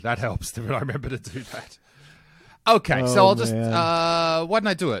That helps to remember to do that. Okay, so I'll just, why didn't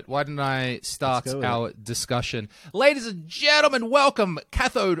I do it? Why didn't I start our discussion? Ladies and gentlemen, welcome,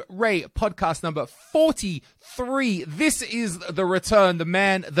 Cathode Ray podcast number 43. This is the return, the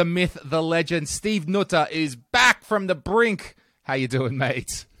man, the myth, the legend. Steve Nutter is back from the brink. How you doing,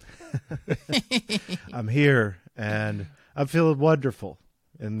 mate? I'm here, and I'm feeling wonderful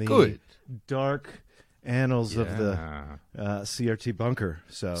in the dark annals of the CRT bunker.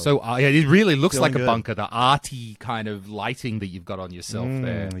 So it really looks like a bunker, the arty kind of lighting that you've got on yourself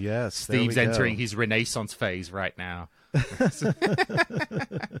there. Yes, Steve's entering his Renaissance phase right now.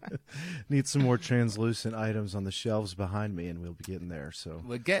 Need some more translucent items on the shelves behind me, and we'll be getting there. So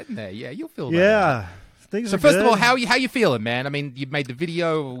we're getting there. Yeah, you'll feel that. Yeah. So first of all, how you feeling, man? I mean, you made the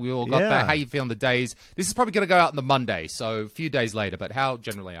video. We all got that. How you feeling the days? This is probably going to go out on the Monday, so a few days later. But how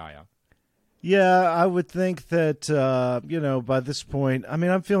generally are you? Yeah, I would think that, by this point, I mean,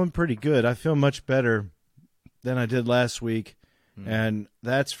 I'm feeling pretty good. I feel much better than I did last week, and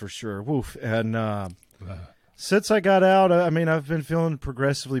that's for sure. Woof. And since I got out, I mean, I've been feeling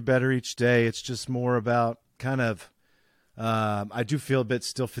progressively better each day. It's just more about kind of, I do feel a bit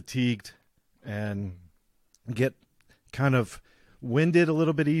still fatigued and get kind of winded a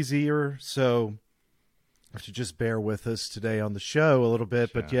little bit easier. So you have to just bear with us today on the show a little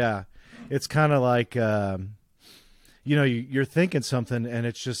bit. Sure. But yeah, it's kind of like, you're thinking something and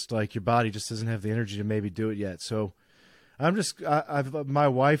it's just like your body just doesn't have the energy to maybe do it yet. So my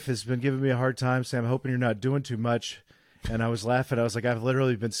wife has been giving me a hard time saying, I'm hoping you're not doing too much. And I was laughing. I was like, I've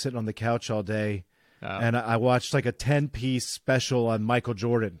literally been sitting on the couch all day. And I watched like a 10-piece special on Michael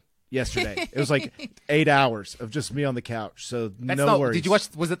Jordan yesterday. It was like 8 hours of just me on the couch. So no worries. Did you watch,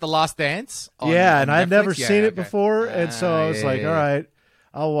 was it The Last Dance? And I'd never seen it before. And so I was like, all right,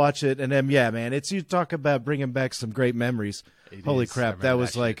 I'll watch it. And then, man, you talk about bringing back some great memories. Holy crap. That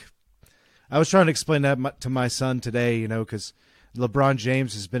was like, I was trying to explain that to my son today, because LeBron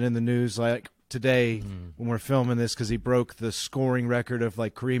James has been in the news like today when we're filming this because he broke the scoring record of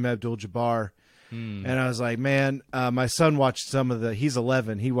like Kareem Abdul-Jabbar. And I was like, man, my son watched he's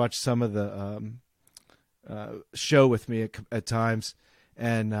 11. He watched some of the show with me at times.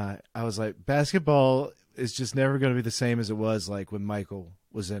 And I was like, basketball is just never going to be the same as it was like when Michael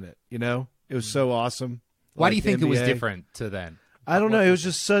was in it. It was so awesome. Why do you think it was different to then? I don't know. It was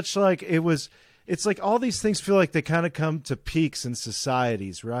just such like, it's like all these things feel like they kind of come to peaks in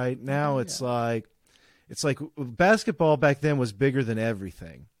societies, right? Now it's like basketball back then was bigger than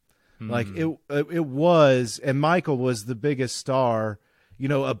everything. Like it was, and Michael was the biggest star,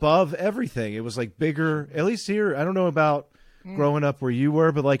 above everything. It was like bigger, at least here. I don't know about growing up where you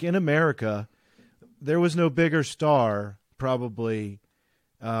were, but like in America, there was no bigger star probably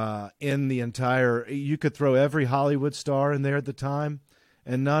in the entire. You could throw every Hollywood star in there at the time,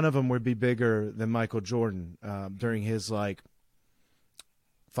 and none of them would be bigger than Michael Jordan during his like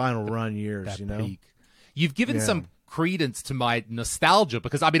final run years. Peak. You've given some credence to my nostalgia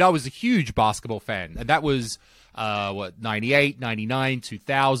because I was a huge basketball fan, and that was 98, 99,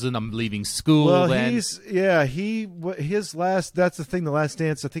 2000. I'm leaving school then. That's the thing, The Last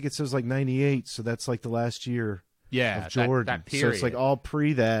Dance, I think it says like 98, so that's like the last year of Jordan. That period. So it's like all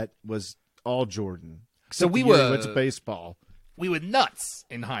pre that was all Jordan. So we went to baseball. We were nuts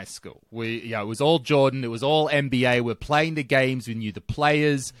in high school. It was all Jordan. It was all NBA. We're playing the games. We knew the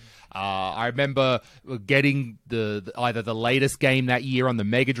players. I remember getting either the latest game that year on the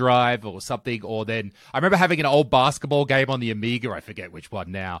Mega Drive or something, or then I remember having an old basketball game on the Amiga. I forget which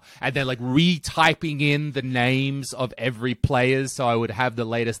one now. And then like retyping in the names of every players so I would have the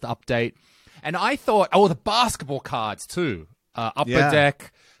latest update. And I thought, the basketball cards too. Upper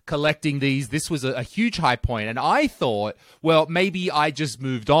Deck, collecting these. This was a huge high point. And I thought, well, maybe I just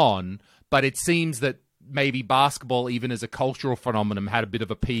moved on, but it seems that maybe basketball, even as a cultural phenomenon, had a bit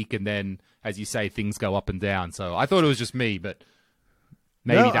of a peak, and then, as you say, things go up and down. So I thought it was just me, but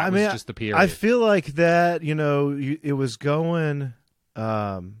maybe was just the period. I feel like that, it was going.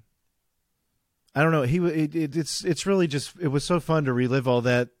 I don't know. It's really just. It was so fun to relive all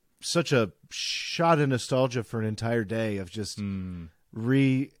that. Such a shot of nostalgia for an entire day of just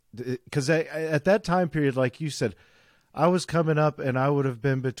because at that time period, like you said, I was coming up, and I would have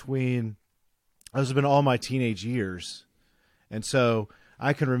been all my teenage years. And so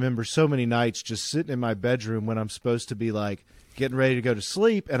I can remember so many nights just sitting in my bedroom when I'm supposed to be like getting ready to go to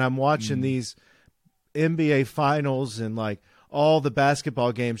sleep. And I'm watching these NBA finals and like all the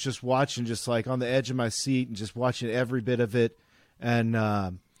basketball games, just watching, just like on the edge of my seat and just watching every bit of it. And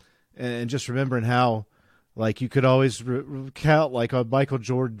just remembering how like you could always count like on Michael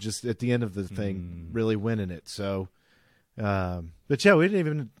Jordan just at the end of the thing, really winning it. So, but But yeah, we didn't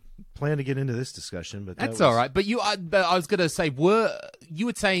even plan to get into this discussion. But That's all right. But I was going to say, you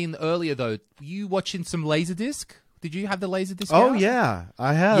were saying earlier though, were you watching some Laserdisc? Did you have the Laserdisc? Oh out? yeah,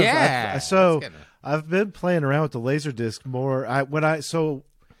 I have. Yeah. I've been playing around with the Laserdisc more.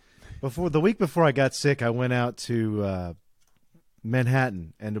 The week before I got sick, I went out to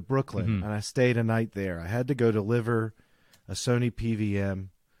Manhattan and to Brooklyn, and I stayed a night there. I had to go deliver a Sony PVM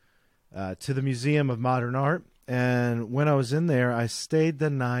to the Museum of Modern Art, and when I was in there, I stayed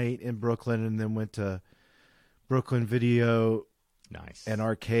the night in Brooklyn and then went to Brooklyn Video and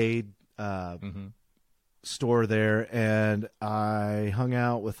Arcade store there, and I hung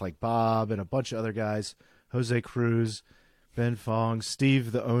out with like Bob and a bunch of other guys, Jose Cruz, Ben Fong,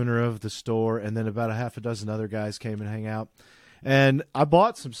 Steve, the owner of the store, and then about a half a dozen other guys came and hang out. And I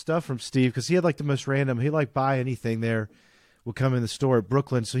bought some stuff from Steve because he had like the most random. He like buy anything there would come in the store at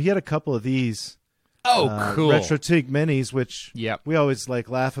Brooklyn. So he had a couple of these. Oh, cool. Retrotique minis, which we always like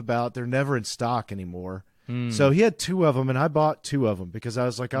laugh about. They're never in stock anymore. So he had 2 of them, and I bought 2 of them because I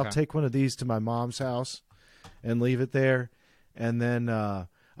was like, I'll take one of these to my mom's house and leave it there. And then I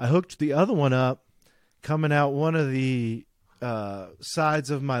hooked the other one up coming out one of the sides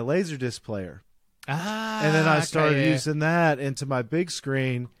of my Laserdisc player. And then I started using that into my big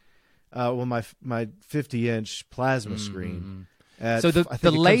screen, my 50-inch plasma screen. So the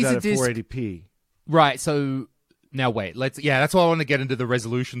Laserdisc 480p. Right. So now wait. That's why I want to get into the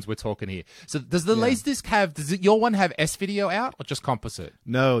resolutions we're talking here. So does the Laserdisc have? Your one have S video out or just composite?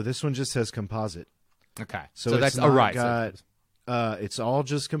 No, this one just has composite. Okay. So that's all right. It's all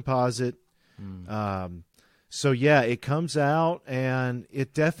just composite. So yeah, it comes out and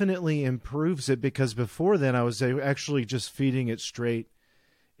it definitely improves it because before then I was actually just feeding it straight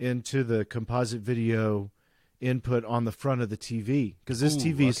into the composite video input on the front of the TV because this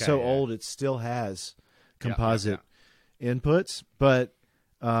TV is so old it still has composite inputs, but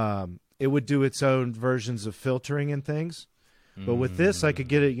it would do its own versions of filtering and things. But with this, I could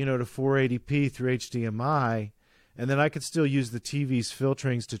get it, to 480p through HDMI, and then I could still use the TV's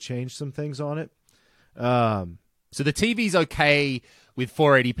filterings to change some things on it. So the TV's okay with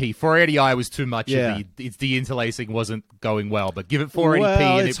 480p. 480i was too much. Yeah. Its de-interlacing wasn't going well, but give it 480p.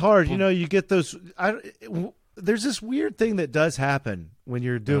 Well, it's hard. You get those. There's this weird thing that does happen when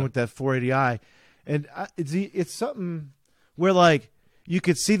you're doing with that 480i, and it's something where like you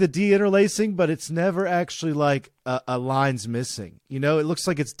could see the de-interlacing, but it's never actually like a line's missing. It looks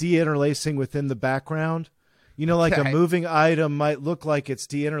like it's de-interlacing within the background. Like a moving item might look like it's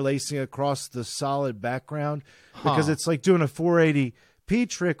de-interlacing across the solid background because it's like doing a 480p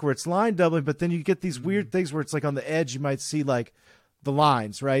trick where it's line doubling, but then you get these weird things where it's like on the edge you might see like the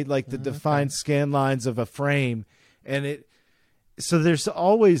lines, right? Like the defined scan lines of a frame. So there's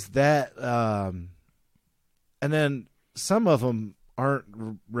always that. And then some of them aren't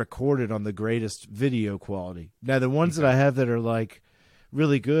recorded on the greatest video quality. Now, the ones that I have that are like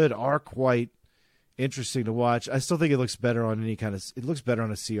really good are quite interesting to watch. I still think it looks better on it looks better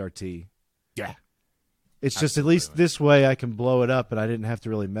on a CRT. Yeah. It's just at least this way I can blow it up and I didn't have to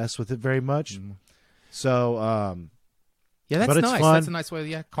really mess with it very much. So, that's but it's nice. fun. That's a nice way.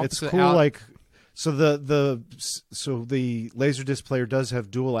 Yeah. It's cool. Out. So the Laserdisc player does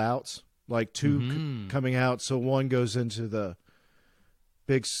have dual outs, like 2 coming out. So one goes into the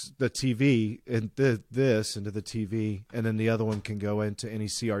TV and this into the TV, and then the other one can go into any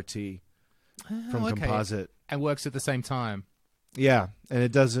CRT from composite and works at the same time. Yeah, and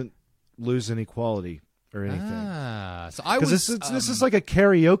it doesn't lose any quality or anything. So this is like a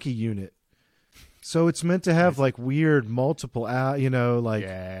karaoke unit, so it's meant to have like weird multiple one 2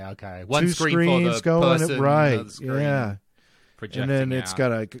 screens for the going person, right, projecting and then out. it's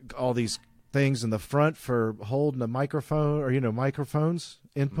got all these things in the front for holding a microphone or microphones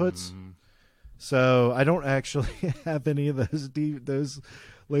inputs. So I don't actually have any of those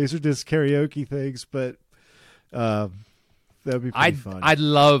Laserdisc karaoke things, but that'd be pretty fun.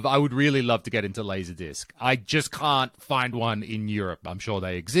 I would really love to get into Laserdisc. I just can't find one in Europe. I'm sure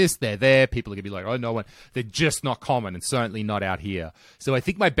they exist. They're there. People are going to be like, oh, no one. They're just not common and certainly not out here. So I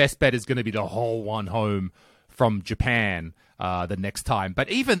think my best bet is going to be to haul one home from Japan the next time. But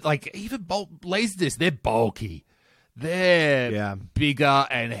even Laserdisc, they're bulky. They're bigger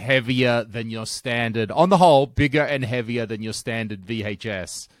and heavier than your standard. On the whole, bigger and heavier than your standard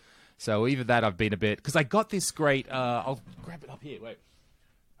VHS. So even that I've been a bit... Because I got this great... I'll grab it up here. Wait.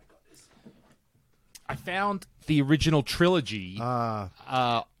 I got this. I found the original trilogy on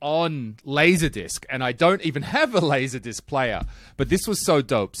Laserdisc. And I don't even have a Laserdisc player. But this was so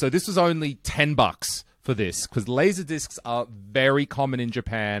dope. So this was only $10 for this, because Laserdiscs are very common in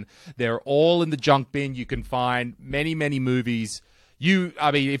Japan. They're all in the junk bin. You can find many, many movies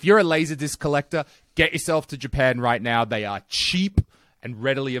I mean, if you're a Laserdisc collector, get yourself to Japan right now. They are cheap and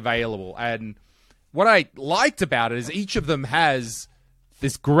readily available. And what I liked about it is each of them has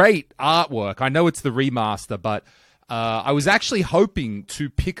this great artwork. I know it's the remaster, but I was actually hoping to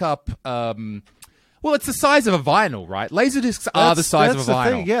pick up. Well, it's the size of a vinyl, right? Laserdiscs are the size of a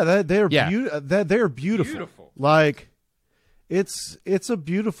vinyl. Thing. Yeah, they're beautiful. Like, it's a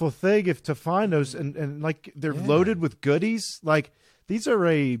beautiful thing to find those, and like they're loaded with goodies. Like, these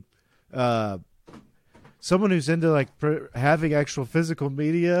are someone who's into like having actual physical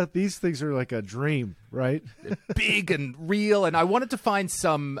media. These things are like a dream, right? Big and real, and I wanted to find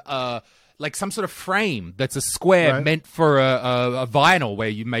some like some sort of frame that's a square meant for a vinyl where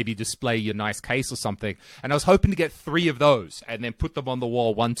you maybe display your nice case or something. And I was hoping to get 3 of those and then put them on the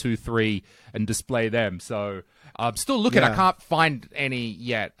wall, 1, 2, 3, and display them. So I'm still looking. I can't find any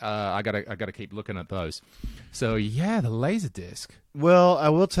yet. I gotta keep looking at those. So yeah, the Laserdisc. Well, I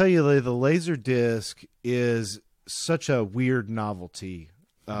will tell you, the Laserdisc is such a weird novelty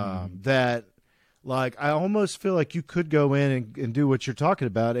that. Like, I almost feel like you could go in and do what you're talking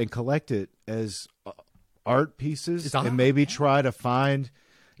about and collect it as art pieces and maybe try to find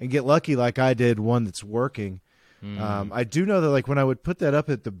and get lucky like I did one that's working. I do know that, like, when I would put that up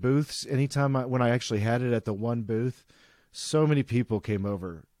at the booths, anytime when I actually had it at the one booth, so many people came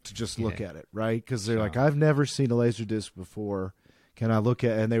over to just look at it, right? Because they're like, I've never seen a Laserdisc before. Can I look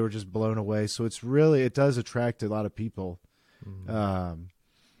at it? And they were just blown away. So it does attract a lot of people.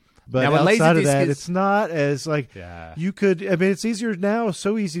 But now, outside of that, it's not as like you could. I mean, it's easier now.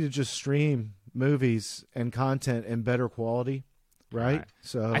 So easy to just stream movies and content in better quality, right?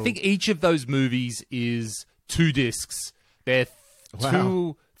 So I think each of those movies is 2 discs. They're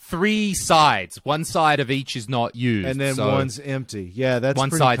 3 sides. One side of each is not used, and then one's empty. Yeah, that's one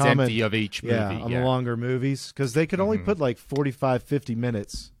pretty side's common. empty of each movie. On the longer movies, because they could only put like 45, 50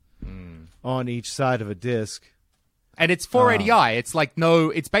 minutes on each side of a disc. And it's 480i. It's like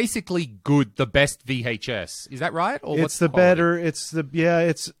it's basically the best VHS. Is that right? Or it's the better.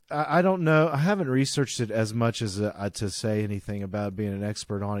 I don't know. I haven't researched it as much as to say anything about being an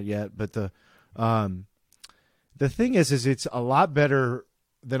expert on it yet. But the thing is it's a lot better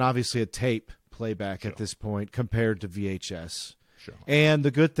than obviously a tape playback at this point compared to VHS. Sure. And the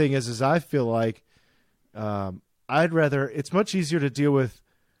good thing is I feel like it's much easier to deal with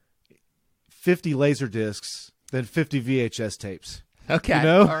 50 laser discs than 50 VHS tapes. Okay. You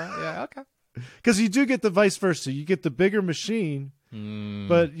know? All right. Yeah, okay. Because you do get the vice versa. You get the bigger machine,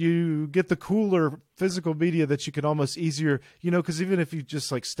 but you get the cooler physical media that you can almost easier, because even if you just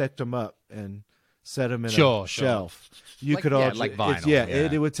like stacked them up and set them in a shelf, you could like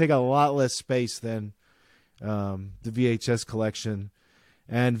vinyl. It would take a lot less space than the VHS collection.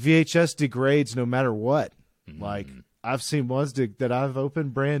 And VHS degrades no matter what. Like, I've seen ones that I've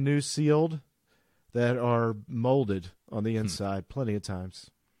opened brand new sealed that are molded on the inside plenty of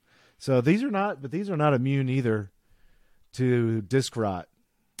times. So these are not immune either to disc rot.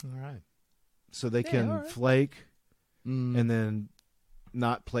 All right. So they can flake and then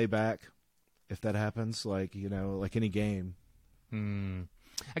not play back if that happens, like any game.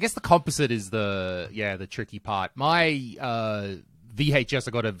 I guess the composite is the tricky part. My VHS,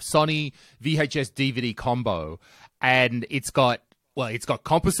 I got a Sony VHS DVD combo, and it's got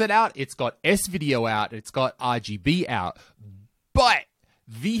composite out, it's got S-video out, it's got RGB out, but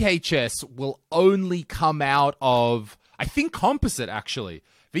VHS will only come out of, I think, composite, actually.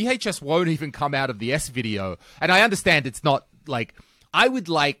 VHS won't even come out of the S-video, and I understand it's not, like, I would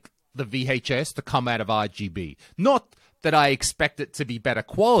like the VHS to come out of RGB. Not that I expect it to be better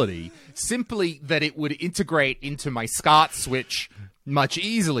quality, simply that it would integrate into my SCART switch much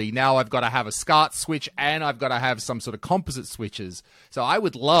easily. Now I've got to have a SCART switch and I've got to have some sort of composite switches. So I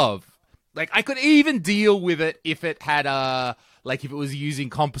would love, like, I could even deal with it if it had if it was using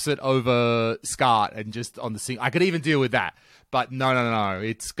composite over SCART and just on the single. I could even deal with that. But no.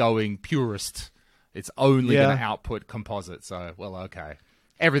 It's going purist. It's only going to output composite. So, well, okay.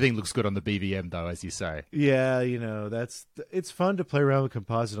 Everything looks good on the BVM, though, as you say. Yeah, it's fun to play around with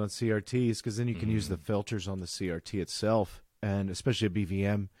composite on CRTs because then you can use the filters on the CRT itself, and especially a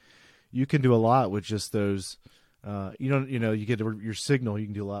BVM. You can do a lot with just those. You get your signal. You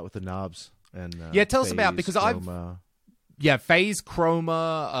can do a lot with the knobs and tell us phase, about, because chroma. Phase,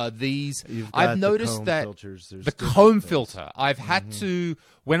 chroma, these. I've noticed that the comb comb filter. I've had to,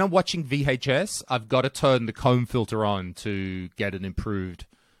 when I'm watching VHS, I've got to turn the comb filter on to get an improved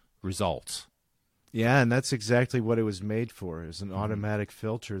result. Yeah, and that's exactly what it was made for. It's an automatic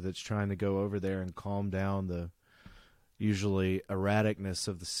filter that's trying to go over there and calm down the usually erraticness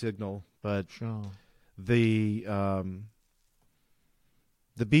of the signal. But the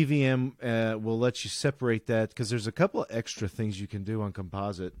the BVM will let you separate that because there's a couple of extra things you can do on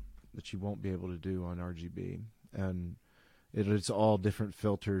composite that you won't be able to do on RGB, and it's all different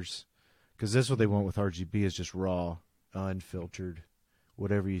filters. Because that's what they want with RGB is just raw, unfiltered.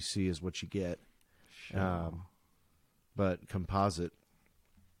 Whatever you see is what you get. Sure. But composite,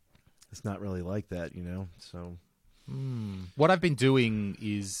 it's not really like that, So, What I've been doing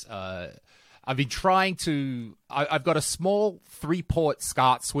is I've been trying to. I've got a small 3-port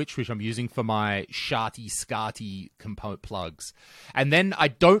SCART switch which I'm using for my SCARTy component plugs, and then I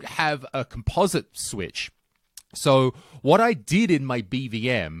don't have a composite switch. So what I did in my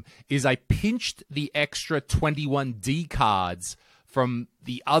BVM is I pinched the extra 21D cards from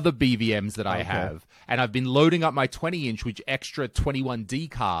the other BVMs that I have, and I've been loading up my 20-inch with extra 21D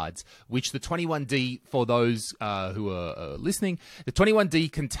cards, which the 21D, for those who are listening, the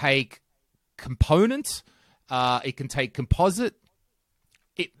 21D can take component, it can take composite,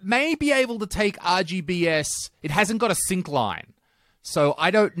 it may be able to take RGBS, it hasn't got a sync line. So I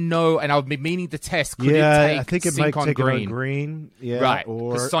don't know, and I've been meaning to test. Could it take I think it sync might on take green? it on green. Yeah, Right,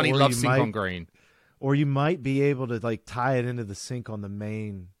 because Sony loves sync on green. Or you might be able to tie it into the sync on the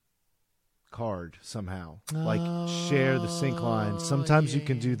main card somehow, share the sync line. Sometimes you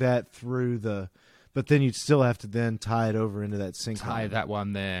can do that through but then you'd still have to then tie it over into that sync line. Tie that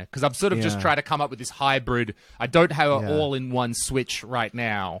one there, because I'm sort of just trying to come up with this hybrid. I don't have an all-in-one switch right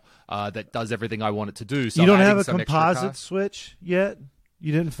now that does everything I want it to do. So you don't have a composite switch yet?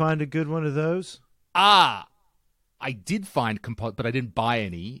 You didn't find a good one of those? I did find composite, but I didn't buy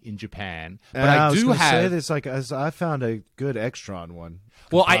any in Japan. But I do have. Say this, I found a good Extron one.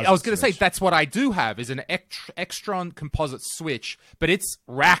 Well, I was going to say that's what I do have is an Extron composite switch, but it's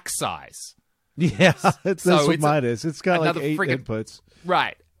rack size. Yeah, that's what mine is. It's got like 8 inputs.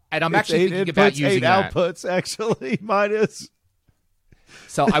 Right. And I'm actually thinking about using 8 that. outputs, actually. Mine is.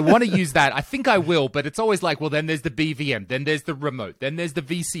 So I want to use that. I think I will, but it's always like, well, then there's the BVM, then there's the remote, then there's the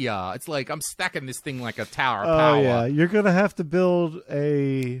VCR. It's like I'm stacking this thing like a tower of power. Oh, yeah. You're going to have to build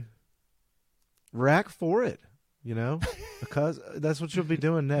a rack for it, because that's what you'll be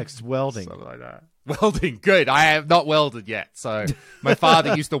doing next, welding. Something like that. Welding, good. I have not welded yet. So my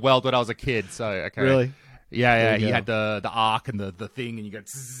father used to weld when I was a kid. So okay, really, yeah. He had the arc and the thing, and you go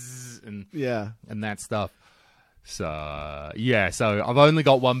and that stuff. So so I've only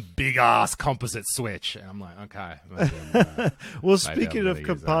got one big ass composite switch, and I'm like, okay. Well, speaking of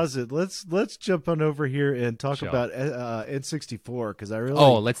composite, let's jump on over here and talk about N64 because I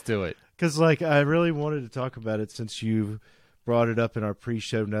really let's do it because I really wanted to talk about it since you brought it up in our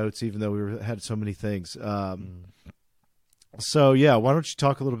pre-show notes, even though we had so many things. So yeah, why don't you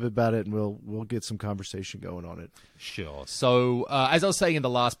talk a little bit about it, and we'll get some conversation going on it. Sure. So as I was saying in the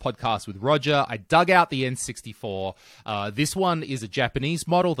last podcast with Roger, I dug out the N64. This one is a Japanese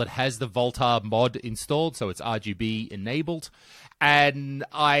model that has the Volta mod installed, so it's RGB enabled. And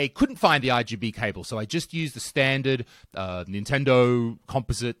I couldn't find the RGB cable, so I just used the standard Nintendo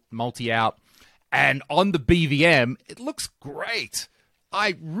composite multi-out. And on the BVM, it looks great.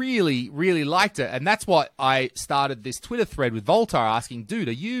 I really, really liked it. And that's what I started this Twitter thread with Volta asking, dude,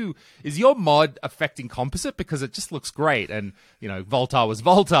 is your mod affecting composite? Because it just looks great. And, Volta was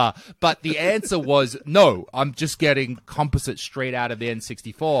Volta. But the answer was, no, I'm just getting composite straight out of the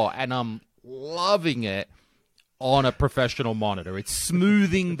N64. And I'm loving it on a professional monitor. It's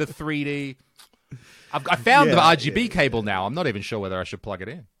smoothing the 3D. I found the RGB cable now. I'm not even sure whether I should plug it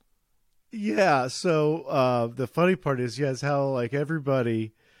in. Yeah, so the funny part is how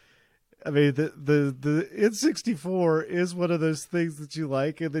everybody, I mean the N64 is one of those things that you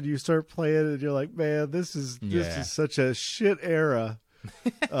like, and then you start playing and you're like, man, this is such a shit era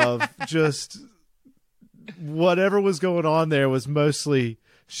of just whatever was going on there was mostly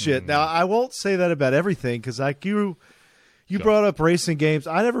shit. Now I won't say that about everything because you brought up racing games.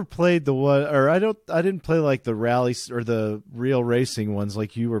 I never played the one, or I didn't play like the rally or the real racing ones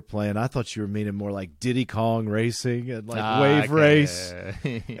like you were playing. I thought you were meaning more like Diddy Kong Racing and like Wave Race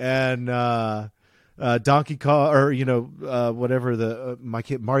and Donkey Kong, or whatever the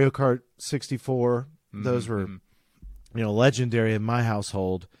Mario Kart 64. Those were legendary in my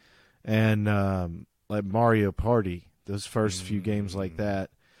household, and like Mario Party. Those first few games like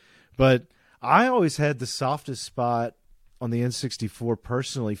that, but I always had the softest spot on the N64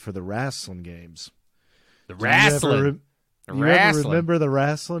 personally for the wrestling games. The wrestling? You ever remember the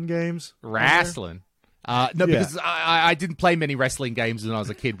wrestling games? Wrestling? Because I didn't play many wrestling games when I was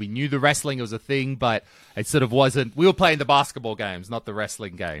a kid. We knew the wrestling was a thing, but it sort of wasn't. We were playing the basketball games, not the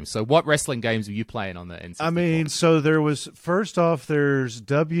wrestling games. So what wrestling games were you playing on the N64? I mean, so there's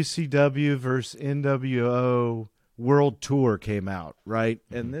WCW versus NWO World Tour came out, right?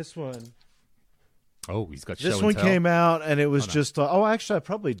 And this one he's got show this and one tell. came out, and it was just actually I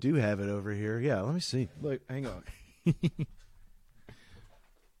probably do have it over here. Yeah, let me see. Look, hang on.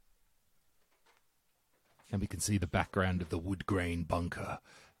 And we can see the background of the wood grain bunker.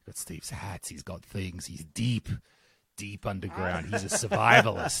 Got Steve's hats. He's got things. He's deep underground. He's a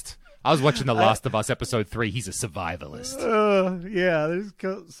survivalist. I was watching The Last of Us episode 3. He's a survivalist. Yeah, there's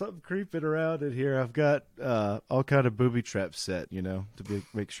something creeping around in here. I've got all kind of booby traps set, to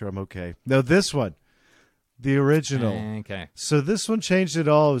make sure I'm okay. No, this one, the original. Okay. So this one changed it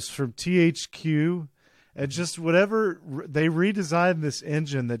all. It was from THQ. And just whatever, they redesigned this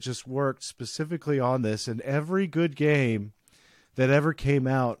engine that just worked specifically on this. And every good game that ever came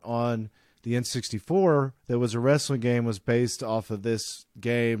out on the N64 that was a wrestling game was based off of this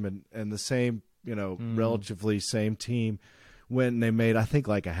game. And the same, relatively same team went and they made, I think,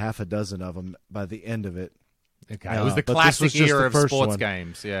 like a half a dozen of them by the end of it. Okay. It was the classic era of sports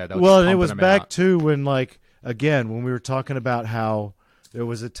games. Yeah. Well, and it was back, too, when, when we were talking about how there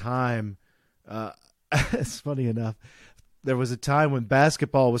was a time it's funny enough. There was a time when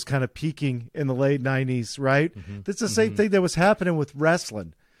basketball was kind of peaking in the late 90s, right? Mm-hmm. That's the same thing that was happening with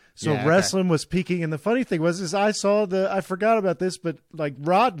wrestling. So wrestling was peaking, and the funny thing was I forgot about this, but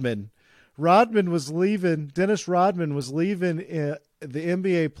Rodman was leaving. Dennis Rodman was leaving the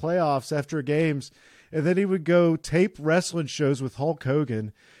NBA playoffs after games, and then he would go tape wrestling shows with Hulk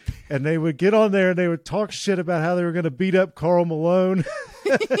Hogan, and they would get on there and they would talk shit about how they were going to beat up Karl Malone.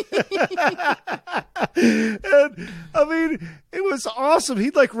 And I mean, it was awesome.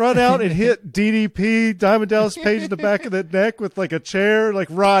 He'd run out and hit DDP, Diamond Dallas Page, in the back of the neck with a chair, like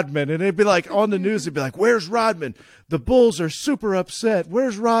Rodman. And it'd be on the news, it'd be where's Rodman? The Bulls are super upset.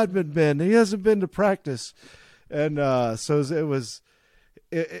 Where's Rodman been? He hasn't been to practice. And so it was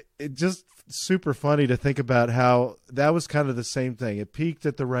just super funny to think about how that was kind of the same thing. It peaked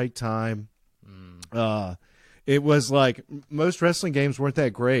at the right time. It was most wrestling games weren't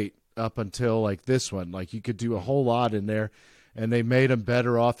that great up until this one. You could do a whole lot in there, and they made them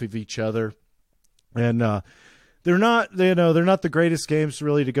better off of each other. And they're not the greatest games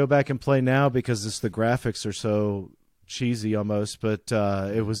really to go back and play now because the graphics are so cheesy almost. But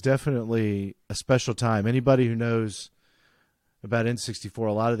it was definitely a special time. Anybody who knows about N64,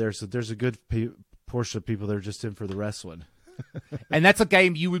 a lot of there's a good portion of people that are just in for the wrestling. And that's a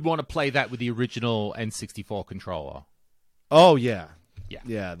game you would want to play that with the original N64 controller. Oh, yeah.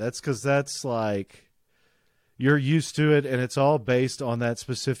 Yeah, that's because that's you're used to it, and it's all based on that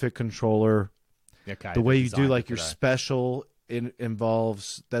specific controller. Okay, the way you do your special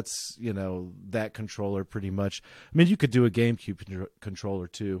involves, that's, that controller pretty much. I mean, you could do a GameCube controller,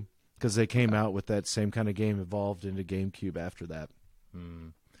 too, because they came out with that same kind of game evolved into GameCube after that.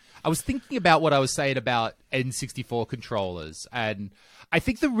 I was thinking about what I was saying about N64 controllers, and I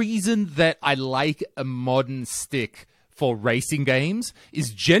think the reason that I like a modern stick for racing games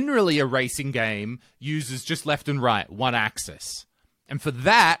is generally a racing game uses just left and right, one axis. And for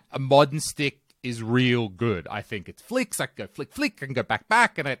that, a modern stick is real good. I think it flicks, I can go flick, flick, I can go back,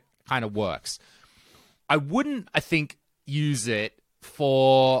 back, and it kind of works. I wouldn't, I think, use it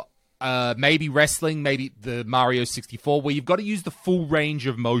for maybe wrestling, maybe the Mario 64, where you've got to use the full range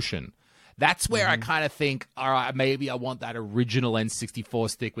of motion. That's where I kind of think, all right, maybe I want that original N64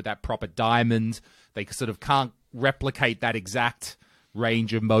 stick with that proper diamond. They sort of can't replicate that exact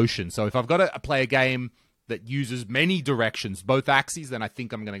range of motion. So if I've got to play a game that uses many directions, both axes, then I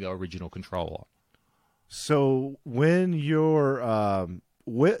think I'm going to go original controller. So when you're,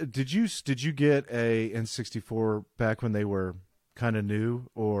 did you get a N64 back when they were kind of new,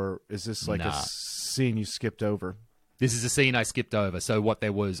 or is this a scene you skipped over? This is a scene I skipped over. So what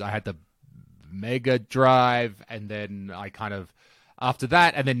there was, I had the Mega Drive, and then I kind of, after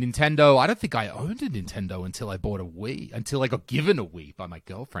that, and then Nintendo. I don't think I owned a Nintendo until I bought a Wii, until I got given a Wii by my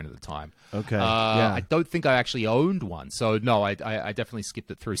girlfriend at the time. Okay. I don't think I actually owned one. So no, I definitely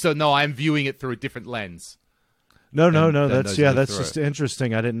skipped it through. So no, I'm viewing it through a different lens. No. That's just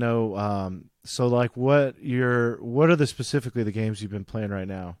interesting. I didn't know. So what are specifically the games you've been playing right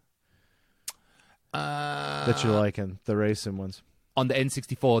now that you're liking, the racing ones? On the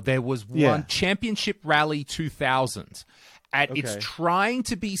N64, there was one, Championship Rally 2000. And it's trying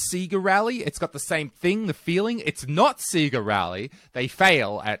to be Sega Rally. It's got the same thing, the feeling. It's not Sega Rally. They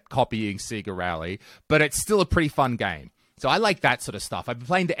fail at copying Sega Rally, but it's still a pretty fun game. So I like that sort of stuff. I've been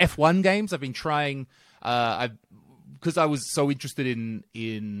playing the F1 games. I've been trying, because I was so interested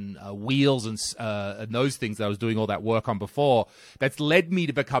in wheels and those things that I was doing all that work on before, that's led me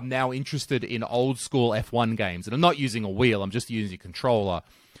to become now interested in old school F1 games. And I'm not using a wheel, I'm just using a controller.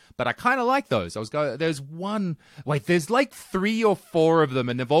 but I kind of like those. There's one, wait, there's like 3 or 4 of them,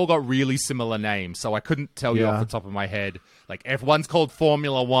 and they've all got really similar names, so I couldn't tell you off the top of my head. Like F1's called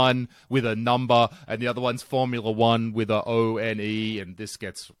Formula One with a number, and the other one's Formula One with a ONE, and this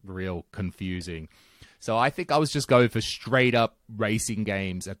gets real confusing. So I think I was just going for straight up racing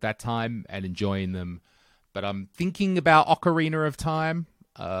games at that time and enjoying them. But I'm thinking about Ocarina of Time.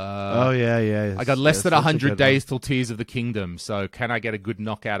 Yeah. I got less than 100 days till Tears of the Kingdom. So can I get a good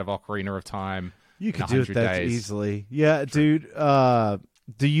knockout of Ocarina of Time? You could do it that days? easily. Yeah, dude.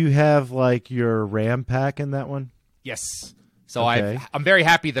 Do you have like your RAM pack in that one? Yes. So Okay. I'm very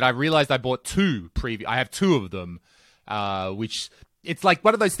happy that I realized I bought 2 I have 2 of them, which it's like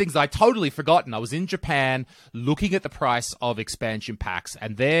one of those things I totally forgotten. I was in Japan looking at the price of expansion packs,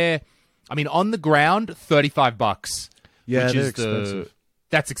 and they're, I mean, on the ground, $35. Yeah, which they're is expensive.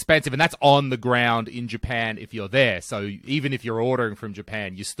 That's expensive, and that's on the ground in Japan if you're there. So even if you're ordering from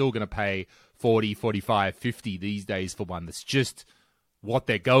Japan, you're still going to pay 40, 45, 50 these days for one that's just what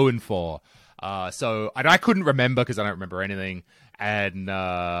they're going for. So and I couldn't remember because I don't remember anything. And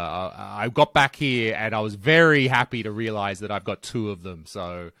I got back here, and I was very happy to realize that I've got 2 of them.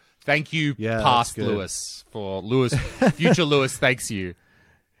 So thank you, past Lewis, for Lewis. Future Lewis thanks you.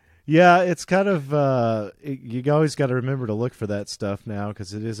 Yeah, it's kind of you always got to remember to look for that stuff now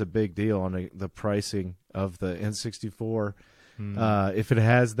because it is a big deal on the pricing of the N64, if it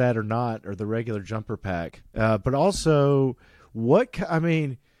has that or not, or the regular jumper pack. But also,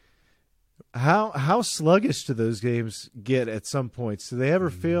 how sluggish do those games get at some points? Do they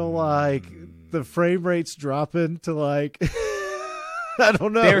ever feel like the frame rate's dropping to like I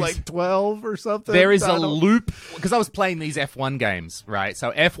don't know, like 12 or something? There is a loop, because I was playing these F1 games, right?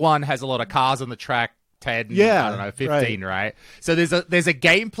 So F1 has a lot of cars on the track, 10, yeah, I don't know, 15, right? So there's a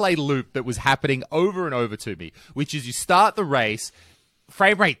gameplay loop that was happening over and over to me, which is you start the race,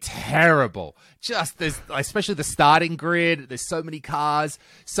 frame rate terrible. Just there's especially the starting grid, there's so many cars.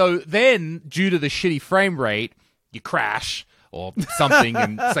 So then due to the shitty frame rate, you crash or something,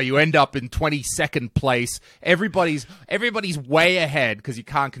 and so you end up in 22nd place. Everybody's way ahead because you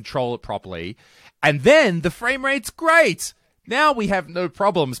can't control it properly. And then the frame rate's great. Now we have no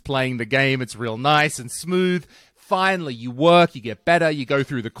problems playing the game. It's real nice and smooth. Finally, you work, you get better, you go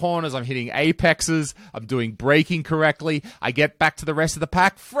through the corners, I'm hitting apexes, I'm doing braking correctly, I get back to the rest of the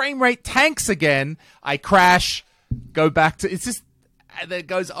pack, frame rate tanks again, I crash, go back to, it's just, and it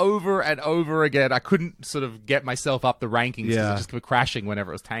goes over and over again. I couldn't sort of get myself up the rankings because I just kept crashing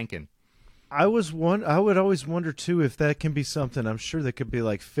whenever it was tanking. I would always wonder too if that can be something. I'm sure that could be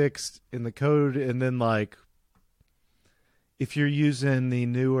like fixed in the code, and then like if you're using the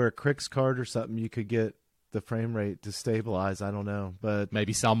newer Crix card or something, you could get the frame rate to stabilize. I don't know, but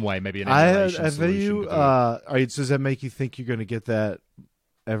maybe some way, maybe an emulation solution. Does that make you think you're going to get that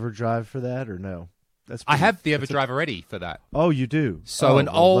EverDrive for that or no? I have the EverDrive already for that. Oh, you do? So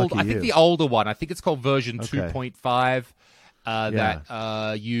I think the older one, I think it's called version 2.5,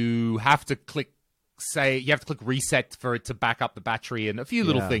 that you have to click reset for it to back up the battery and a few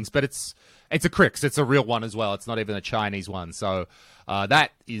little things, but it's a Crix. It's a real one as well. It's not even a Chinese one. So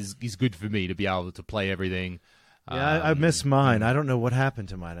that is good for me to be able to play everything. Yeah, I miss mine. I don't know what happened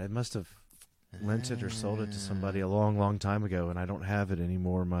to mine. I must have lent it or sold it to somebody a long, long time ago, and I don't have it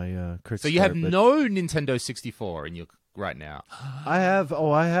anymore. My Crix. So you have no Nintendo 64 in your right now. I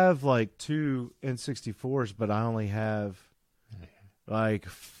have like 2 N64s, but I only have like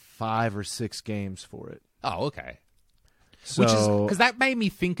 5 or 6 games for it. Oh, okay. So, which is because that made me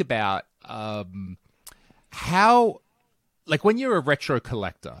think about how, like, when you're a retro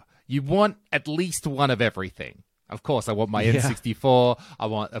collector, you want at least one of everything. Of course, I want my N64. I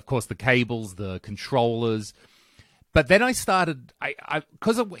want, of course, the cables, the controllers. But then I started,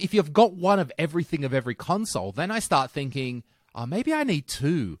 because if you've got one of everything of every console, then I start thinking, oh, maybe I need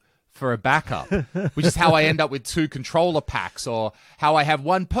 2 for a backup, which is how I end up with 2 controller packs, or how I have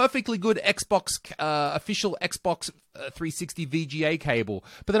one perfectly good Xbox, official Xbox 360 VGA cable.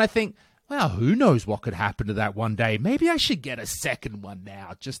 But then I think, well, who knows what could happen to that one day? Maybe I should get a second one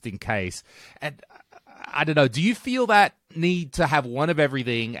now, just in case. And I don't know. Do you feel that need to have one of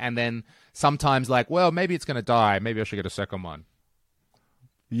everything, and then sometimes like, well, maybe it's going to die. Maybe I should get a second one.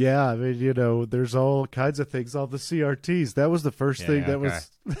 Yeah, I mean, there's all kinds of things. All the CRTs. That was the first thing that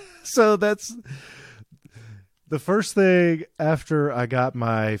was. So that's the first thing after I got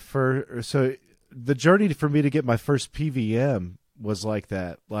my first. So the journey for me to get my first PVM was like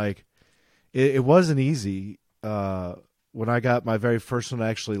that. Like it wasn't easy when I got my very first one I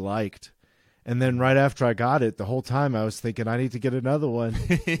actually liked. And then right after I got it, the whole time I was thinking I need to get another one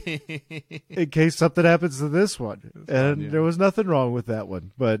in case something happens to this one. There was nothing wrong with that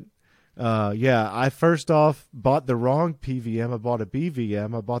one. But I first off bought the wrong PVM. I bought a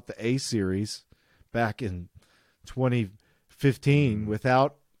BVM. I bought the A series back in 2015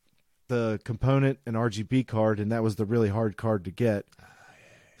 without the component and RGB card, and that was the really hard card to get.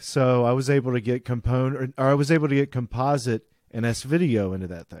 So I was able to get composite and S-Video into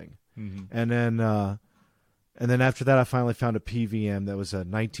that thing. Mm-hmm. And then after that, I finally found a PVM that was a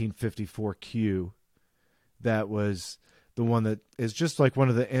 1954Q. That was the one that is just like one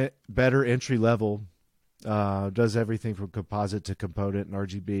of the better entry level. Does everything from composite to component and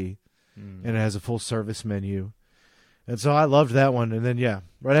RGB, and it has a full service menu. And so I loved that one. And then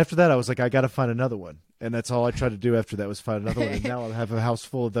right after that, I was like, I got to find another one. And that's all I tried to do after that was find another one. And now I have a house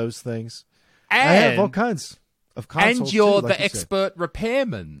full of those things. And I have all kinds of consoles. And you're too, like the expert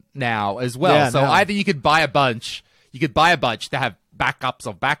repairman now as well. Yeah, so now. either you could buy a bunch to have backups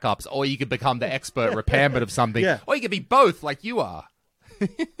of backups, or you could become the expert repairman of something. Yeah. Or you could be both like you are.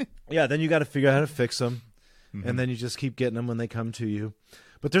 Yeah, then you got to figure out how to fix them. Mm-hmm. And then you just keep getting them when they come to you.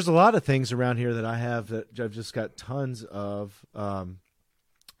 But there's a lot of things around here that I have that I've just got tons of.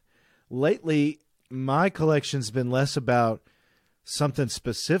 Lately, my collection's been less about something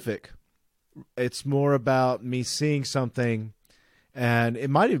specific. It's more about me seeing something, and it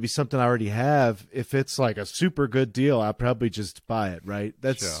might even be something I already have. If it's like a super good deal, I'll probably just buy it, right?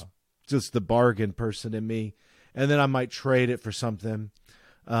 That's just the bargain person in me. And then I might trade it for something.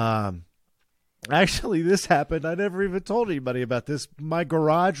 Actually, this happened. I never even told anybody about this. My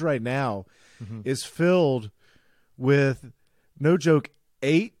garage right now is filled with, no joke,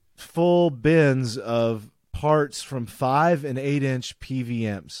 8 full bins of parts from 5 and 8-inch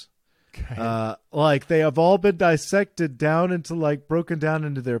PVMs. Okay. Like they have all been dissected down into broken down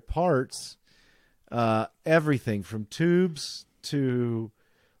into their parts. Everything from tubes to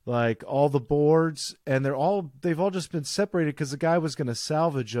like all the boards, and they've all just been separated because the guy was going to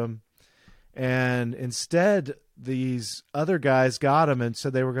salvage them. And instead, these other guys got them and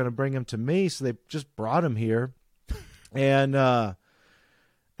said they were going to bring them to me, so they just brought them here. And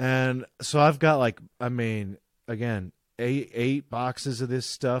so I've got again, eight boxes of this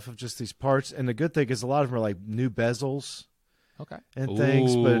stuff of just these parts. And the good thing is a lot of them are like new bezels, and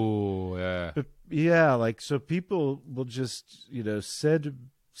things. But yeah, so people will just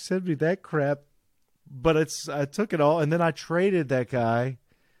send me that crap. But I took it all, and then I traded that guy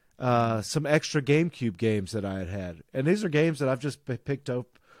some extra GameCube games that I had. And these are games that I've just picked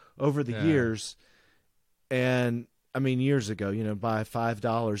up over the years. And, I mean, years ago, by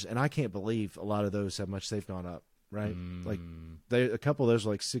 $5. And I can't believe a lot of those, how much they've gone up, right? Like, a couple of those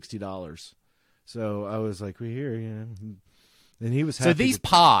were like $60. So I was like, we're here, and he was happy. So these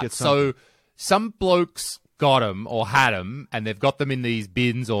parts, so some blokes got them or had them, and they've got them in these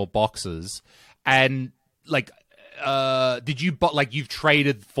bins or boxes. And, did you you've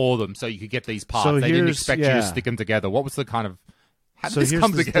traded for them so you could get these parts? So they didn't expect you to stick them together. What was the kind of? How did this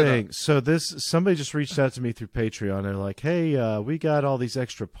come together? Thing. So somebody just reached out to me through Patreon. They're like, "Hey, we got all these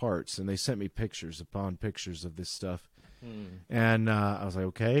extra parts," and they sent me pictures upon pictures of this stuff. And I was like,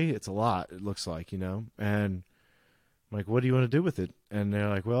 "Okay, it's a lot. It looks like, And I'm like, "What do you want to do with it?" And they're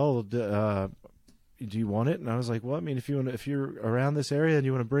like, "Well, do you want it?" And I was like, "Well, I mean, if you're around this area and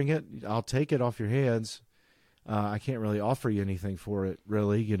you want to bring it, I'll take it off your hands. I can't really offer you anything for it,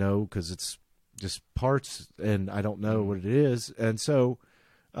 really, because it's just parts, and I don't know what it is." And so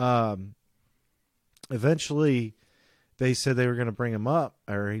eventually they said they were going to bring him up,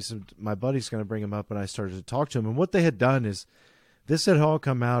 or he said, my buddy's going to bring him up, and I started to talk to him. And what they had done is this had all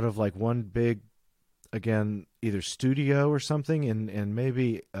come out of one big, again, either studio or something in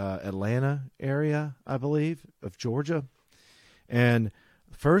maybe Atlanta area, I believe, of Georgia. And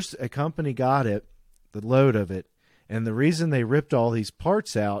first a company got it, the load of it, and the reason they ripped all these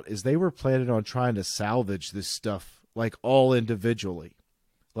parts out is they were planning on trying to salvage this stuff, all individually,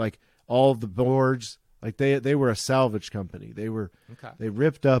 all the boards, they were a salvage company. They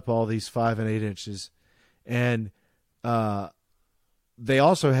ripped up all these 5 and 8 inches, and they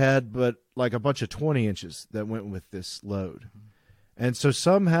also had a bunch of 20 inches that went with this load. And so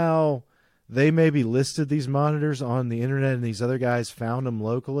somehow they maybe listed these monitors on the internet, and these other guys found them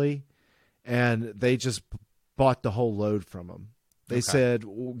locally, and they just bought the whole load from them. They said,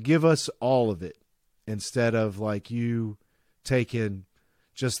 well, give us all of it instead of you taking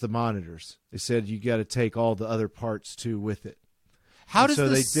just the monitors. They said you got to take all the other parts too with it. How And does so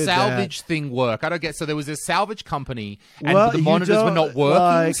the they did salvage thing work? I don't get. So there was a salvage company, and Well, the you monitors were don't, not working,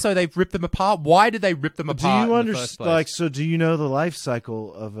 like- so they've ripped them apart. Why did they rip them Do apart? you in the first understand? place? Like, so do you know the life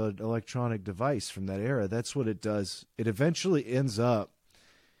cycle of an electronic device from that era? That's what it does. It eventually ends up.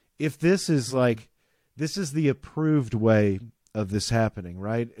 If this is like, this is the approved way of this happening,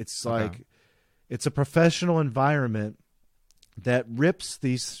 right? It's like, it's a professional environment that rips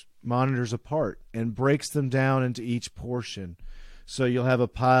these monitors apart and breaks them down into each portion. So you'll have a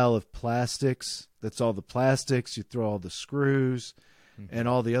pile of plastics. That's all the plastics. You throw all the screws and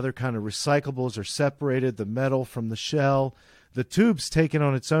all the other kind of recyclables are separated, the metal from the shell. The tube's taken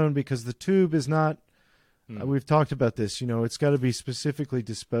on its own because the tube is not, we've talked about this, you know, it's got to be specifically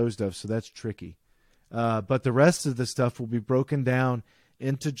disposed of, so that's tricky. But the rest of the stuff will be broken down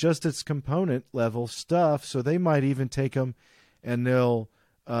into just its component level stuff, so they might even take them and they'll,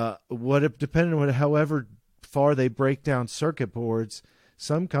 depending on however far they break down circuit boards,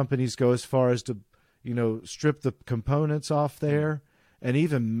 some companies go as far as to, you know, strip the components off there and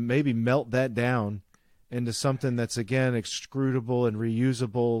even maybe melt that down into something that's, again, extrudable and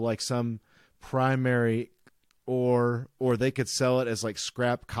reusable, like some primary, or they could sell it as like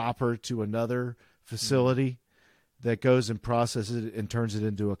scrap copper to another facility that goes and processes it and turns it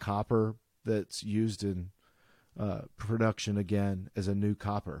into a copper that's used in production again as a new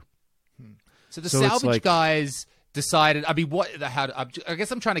copper. So the So it's salvage like- guys decided. I mean, I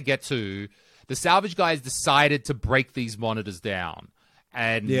guess I'm trying to get to the salvage guys decided to break these monitors down,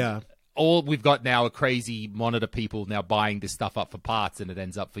 and Yeah. all we've got now are crazy monitor people now buying this stuff up for parts, and it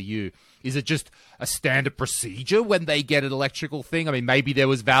ends up for you. Is it just a standard procedure when they get an electrical thing? I mean, maybe there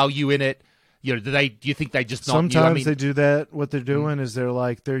was value in it. You know, do you think they just not? Sometimes they do that. What they're doing is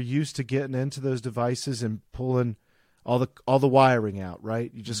they're used to getting into those devices and pulling all the wiring out,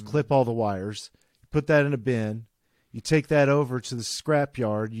 right? You just clip all the wires, you put that in a bin, you take that over to the scrap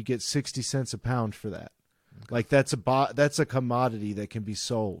yard, you get 60 cents a pound for that. Like that's a commodity that can be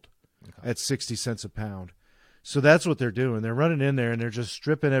sold at 60 cents a pound. So that's what they're doing. They're running in there and they're just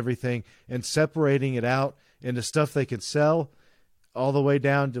stripping everything and separating it out into stuff they can sell all the way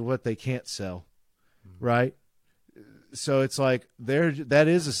down to what they can't sell, right? So it's like that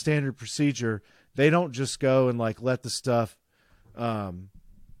is a standard procedure. They don't just go and like let the stuff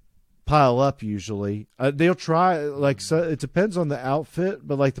pile up usually. They'll try, like, so it depends on the outfit,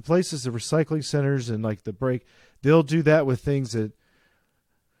 but like the places, the recycling centers and like the break, they'll do that with things that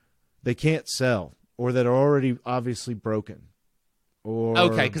they can't sell or that are already obviously broken. Or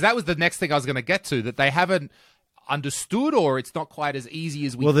Okay, because that was the next thing I was going to get to, that they haven't understood, or it's not quite as easy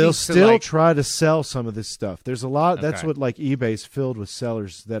as we well, think. they'll to, still like, try to sell some of this stuff. There's a lot. That's Okay. what like eBay's filled with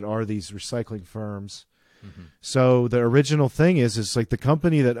sellers that are these recycling firms. So the original thing is like the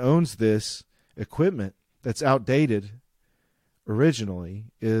company that owns this equipment that's outdated originally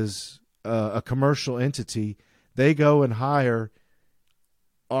is a commercial entity. They go and hire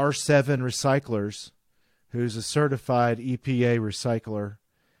R7 Recyclers, who's a certified EPA recycler.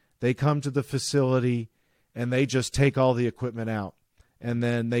 They come to the facility and they just take all the equipment out, and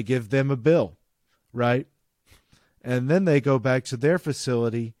then they give them a bill, right? And then they go back to their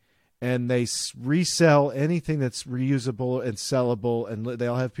facility and they resell anything that's reusable and sellable, and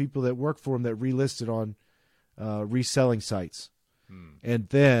they'll have people that work for them that relist it on reselling sites. And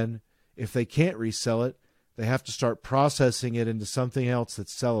then if they can't resell it, they have to start processing it into something else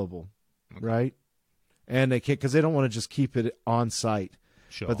that's sellable, right? And they can't, because they don't want to just keep it on site.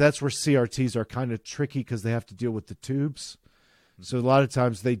 Sure. But that's where CRTs are kind of tricky because they have to deal with the tubes. So a lot of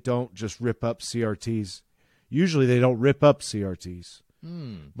times they don't just rip up CRTs. Usually they don't rip up CRTs.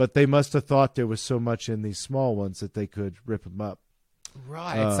 But they must have thought there was so much in these small ones that they could rip them up.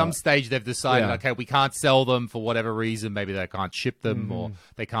 Right. At some stage, they've decided, yeah. okay, we can't sell them for whatever reason. Maybe they can't ship them or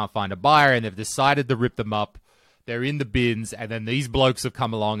they can't find a buyer, and they've decided to rip them up. They're in the bins, and then these blokes have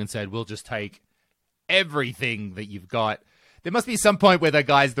come along and said, we'll just take everything that you've got. There must be some point where the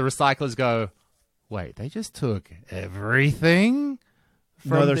recyclers go, wait, they just took everything?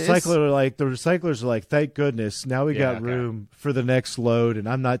 No, the this? recyclers are like, thank goodness, now we Yeah, got okay. room for the next load, and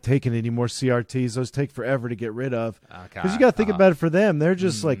I'm not taking any more CRTs. Those take forever to get rid of. Okay, Because you got to think about it for them. They're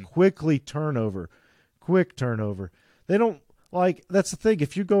just like quick turnover. They don't, like, that's the thing.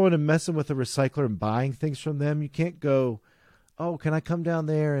 If you're going and messing with a recycler and buying things from them, you can't go, oh, can I come down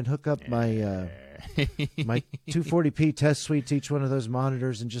there and hook up my my 240p test suite to each one of those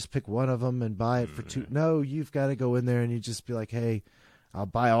monitors and just pick one of them and buy it for two? No, you've got to go in there and you just be like, hey, I'll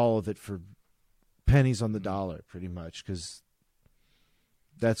buy all of it for pennies on the dollar, pretty much, because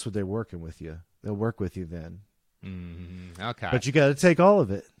that's what they're working with you. They'll work with you then. Okay. But you got to take all of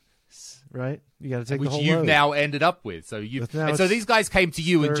it. right? You got to take which the whole you've load. now ended up with. So and so these guys came to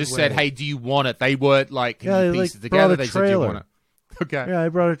you and third just said, wave. "Hey, do you want it?" They weren't like, "Can Yeah, you they, piece like, it together?" brought a They said, "Do you trailer. want it?" Okay. Yeah, I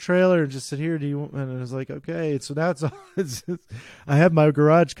brought a trailer and just said, "Here, do you want?" And I was like, "Okay." So now I have my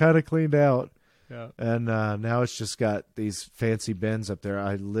garage kind of cleaned out, Yeah. and now it's just got these fancy bins up there.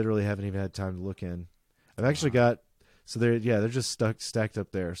 I literally haven't even had time to look in. I've actually got they're just stacked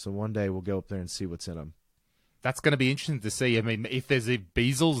up there. So one day we'll go up there and see what's in them. That's going to be interesting to see. I mean, if there's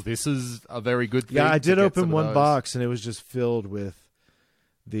bezels, this is a very good thing. Yeah, I did to get open some of one those. box, and it was just filled with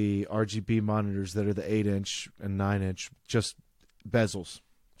the RGB monitors that are the 8-inch and 9-inch, just bezels,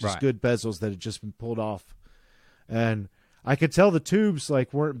 just Right. good bezels that had just been pulled off. And I could tell the tubes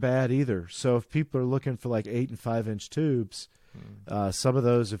weren't bad either. So if people are looking for 8 and 5-inch tubes, some of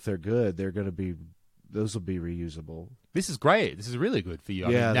those, if they're good, those will be reusable. This is great. This is really good for you. I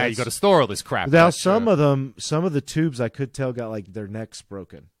Yeah, mean, now you that's- got to store all this crap. Now That's, some of the tubes I could tell got their necks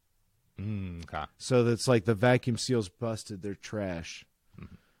broken. okay. So that's the vacuum seal's busted. They're trash.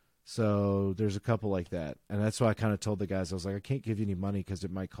 So there's a couple like that. And that's why I kind of told the guys, I was like, I can't give you any money because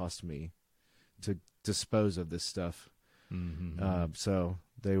it might cost me to dispose of this stuff. So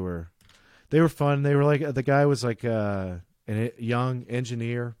they were fun. They were the guy was a young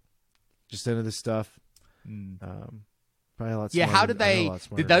engineer, just into this stuff. Probably a lot. Yeah. smarter How than- did I know a they? lot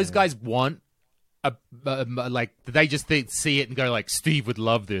smarter Did those than I am. guys want did they just see it and go Steve would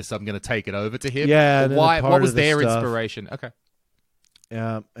love this? I'm going to take it over to him. Yeah, Or and then why? a part What was of the their stuff- inspiration? Okay.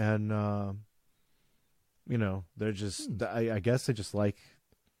 Yeah, and they're just. I guess they just like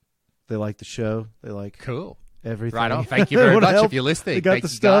the show. They like Cool. everything. Right on. Thank you They very wanna much help. if you're listening. They got Thank the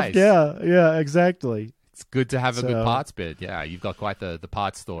you stuff. guys. Yeah, exactly. It's good to have a good So- parts bid. Yeah, you've got quite the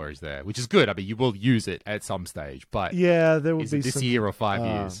parts storage there, which is good. I mean, you will use it at some stage, but Yeah, there will is be it this some, year or 5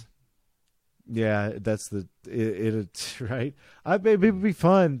 years? Yeah, that's it right. It would be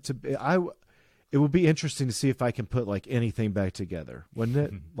fun It would be interesting to see if I can put anything back together, wouldn't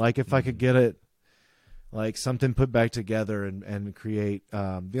it? If I could get it, something put back together and create.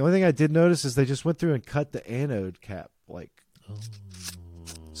 The only thing I did notice is they just went through and cut the anode cap,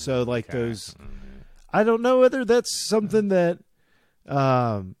 so those. I don't know whether that's something that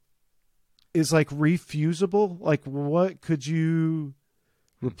is refusible. What could you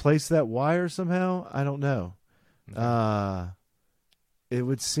replace that wire somehow? I don't know. It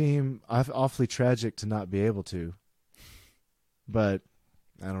would seem awfully tragic to not be able to, but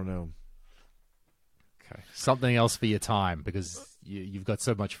I don't know. Okay, something else for your time because you've got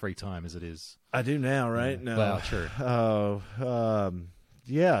so much free time as it is. I do now, right? No. Well, true. Oh,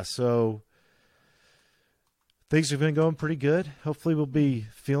 yeah. So things have been going pretty good. Hopefully, we'll be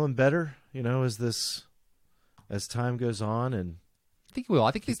feeling better. As time goes on, and I think you will.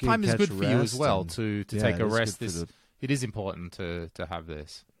 I think this You time is catch good for you as rest well and- to yeah, take it a is rest. good for It is important to have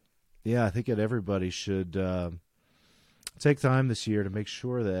this. yeah, I think that everybody should take time this year to make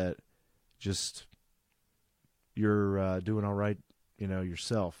sure that just you're doing all right,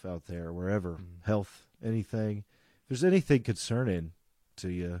 yourself out there, wherever, health, anything. If there's anything concerning to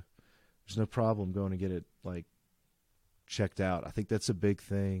you, there's no problem going to get it checked out. I think that's a big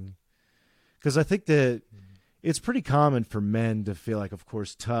thing because I think that it's pretty common for men to feel of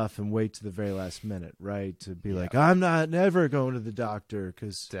course, tough and wait to the very last minute, right? To be I'm not never going to the doctor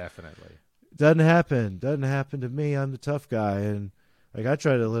because Definitely. doesn't happen to me. I'm the tough guy. And I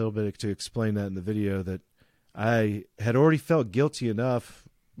tried a little bit to explain that in the video that I had already felt guilty enough.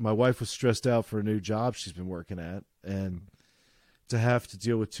 My wife was stressed out for a new job she's been working at, and to have to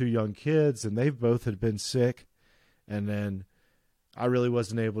deal with 2 young kids, and they both had been sick. And then I really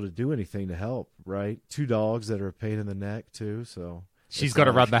wasn't able to do anything to help, right? 2 dogs that are a pain in the neck too. So She's it's got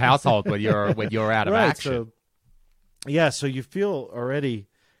to not- run the household when you're out of right, action. So you feel already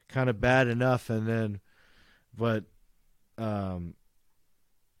kind of bad enough, and then, but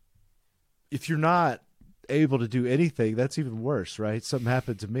if you're not able to do anything, that's even worse, right? Something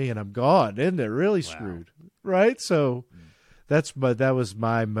happened to me and I'm gone, isn't it? Really screwed, right? So that was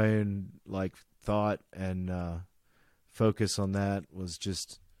my main thought and focus on that was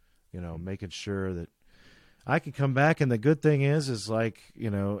just making sure that I could come back. And the good thing is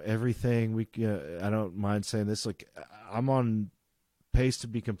everything I don't mind saying this, I'm on pace to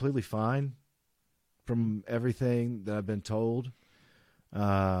be completely fine from everything that I've been told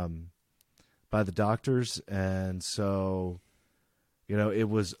by the doctors. And so, it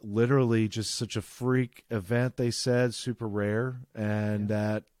was literally just such a freak event, they said, super rare, and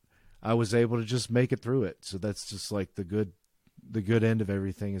that I was able to just make it through it. So that's just the good end of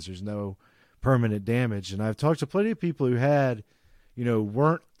everything is there's no permanent damage. And I've talked to plenty of people who had,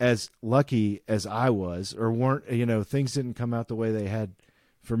 weren't as lucky as I was, or weren't, things didn't come out the way they had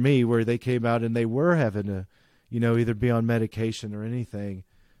for me, where they came out and they were having to, either be on medication or anything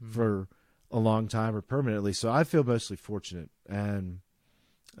for a long time or permanently. So I feel mostly fortunate, and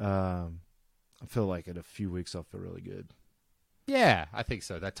I feel like in a few weeks I'll feel really good. Yeah, I think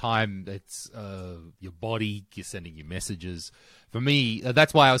so. That time, it's your body, you're sending you messages. For me,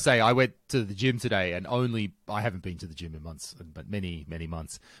 that's why I was saying I went to the gym today, and I haven't been to the gym in months, but many, many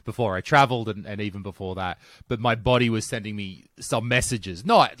months before I traveled and even before that. But my body was sending me some messages,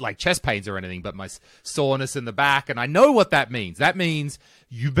 not like chest pains or anything, but my soreness in the back. And I know what that means. That means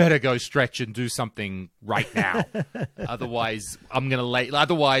you better go stretch and do something right now. Otherwise,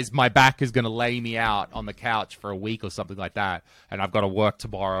 otherwise my back is going to lay me out on the couch for a week or something like that. And I've got to work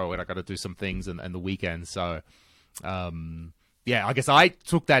tomorrow and I've got to do some things and the weekend. So, yeah, I guess I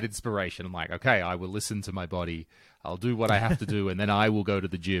took that inspiration. I'm like, okay, I will listen to my body. I'll do what I have to do, and then I will go to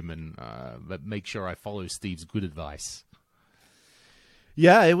the gym and make sure I follow Steve's good advice.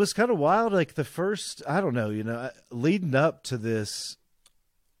 Yeah, it was kind of wild. Like the first, I don't know, leading up to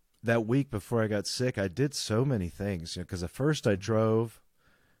that week before I got sick, I did so many things. Because at first I drove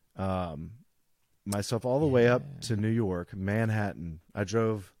myself all the way up to New York, Manhattan.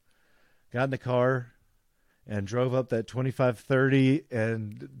 Got in the car, and drove up that 2530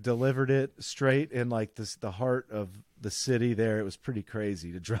 and delivered it straight in like the heart of the city there. It was pretty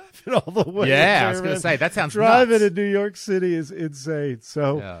crazy to drive it all the way. Yeah, I was going to say, that sounds driving nuts. in New York City is insane.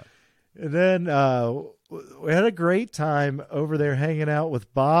 So, And then we had a great time over there hanging out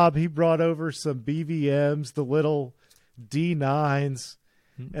with Bob. He brought over some BVMs, the little D9s,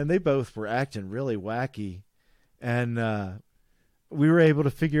 and they both were acting really wacky. And we were able to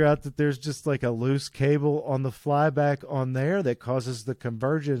figure out that there's just like a loose cable on the flyback on there that causes the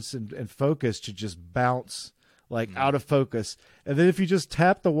convergence and focus to just bounce like out of focus. And then if you just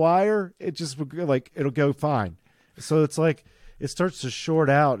tap the wire, it just it'll go fine. So it's like it starts to short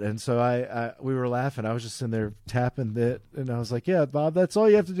out. And so we were laughing. I was just in there tapping it, and I was like, yeah, Bob, that's all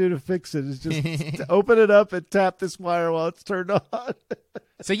you have to do to fix it is just to open it up and tap this wire while it's turned on.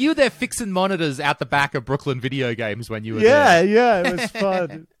 So you were there fixing monitors out the back of Brooklyn Video Games when you were there. Yeah, it was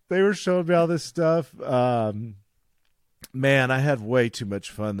fun. They were showing me all this stuff. Man, I had way too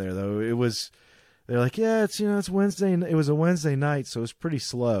much fun there, though. They're like, yeah, it's Wednesday. It was a Wednesday night, so it was pretty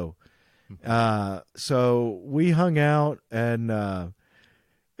slow. So we hung out, and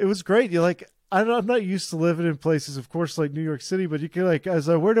it was great. I'm not used to living in places, of course, like New York City, but you can I was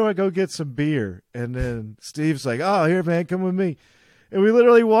like, where do I go get some beer? And then Steve's like, oh, here, man, come with me. And we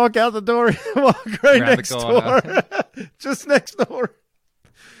literally walk out the door and walk right next door. Just next door.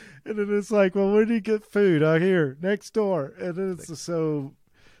 And then it's like, well, where do you get food? Oh, here, next door. And then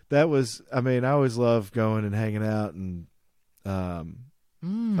that was, I always love going and hanging out. And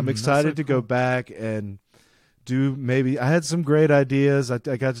I'm excited to go back and I had some great ideas. I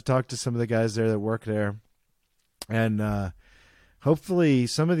got to talk to some of the guys there that work there. And hopefully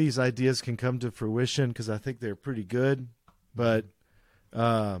some of these ideas can come to fruition because I think they're pretty good. But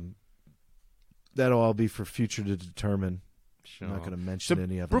that'll all be for future to determine. Sure. I'm not going to mention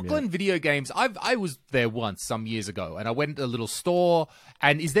any of them Brooklyn yet. Video Games, I was there once some years ago, and I went to a little store,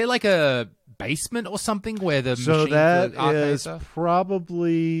 and is there like a basement or something where the So machines, that the arcades is are?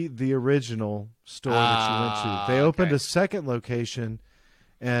 probably the original store that you went to. They opened a second location,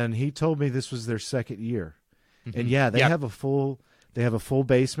 and he told me this was their second year. Mm-hmm. And yeah, they have a full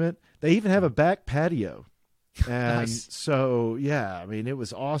basement. They even have a back patio. And nice. So, yeah, it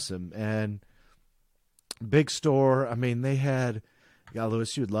was awesome. And big store. They had,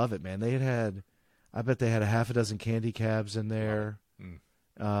 Lewis, you would love it, man. I bet they had a half a dozen candy cabs in there.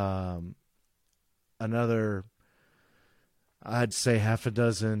 Another, I'd say half a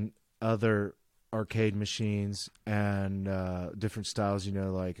dozen other arcade machines and different styles,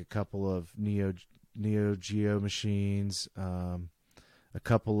 like a couple of Neo Geo machines, a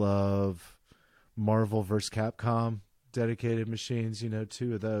couple of Marvel vs. Capcom dedicated machines,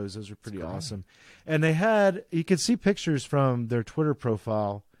 2 of those. Those were pretty awesome. And they had, you can see pictures from their Twitter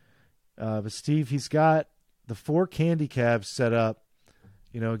profile. But Steve, he's got the 4 candy cabs set up,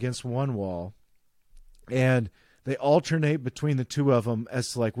 against one wall. And they alternate between the 2 of them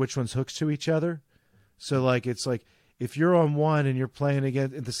as to which one's hooked to each other. So it's like if you're on one and you're playing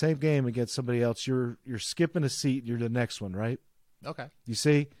against in the same game against somebody else, you're skipping a seat, you're the next one, right? Okay. You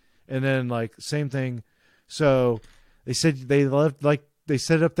see? And then same thing. So they said they loved they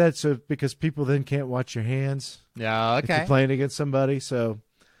set up that so because people then can't watch your hands. Yeah, okay. If you're playing against somebody. So,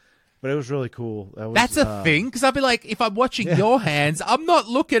 but it was really cool. That's a thing because I'd be like, if I'm watching your hands, I'm not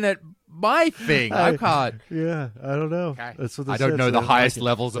looking at my thing. I can't. Yeah, I don't know. Okay. That's what they I said, don't know so the they highest like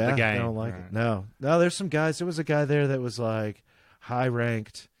levels of the game. I don't like it. No, there's some guys. There was a guy there that was like, high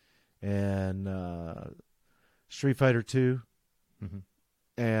ranked, and Street Fighter 2,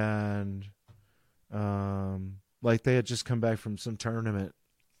 and like they had just come back from some tournament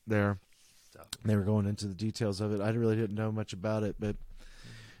there. They were going into the details of it. I really didn't know much about it, but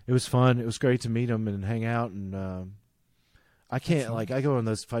it was fun. It was great to meet them and hang out. And I can't, like, I go on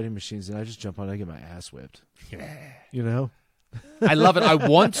those fighting machines and I just jump on and I get my ass whipped. Yeah. You know? I love it. I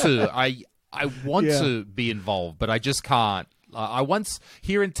want to. I want to be involved, but I just can't. I once,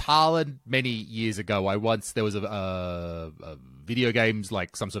 here in Tallinn many years ago, there was a video games,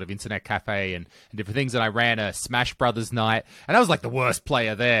 like some sort of internet cafe and different things, and I ran a Smash Brothers night, and I was like the worst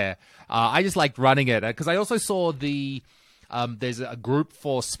player there. I just liked running it, because I also saw there's a group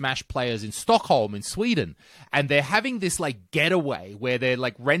for Smash players in Stockholm, in Sweden, and they're having this like getaway where they're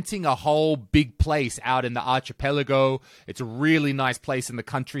like renting a whole big place out in the archipelago. It's a really nice place in the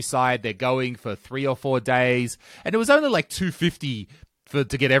countryside. They're going for 3 or 4 days, and it was only like $250 to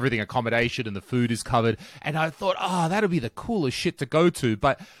get everything, accommodation, and the food is covered. And I thought, that'll be the coolest shit to go to,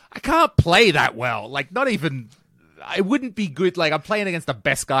 but I can't play that well. Like, not even, I wouldn't be good. Like, I'm playing against the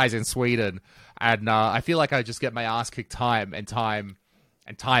best guys in Sweden. And I feel like I just get my ass kicked time and time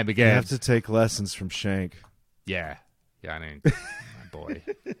again. You have to take lessons from Shank. Yeah, I mean, my boy.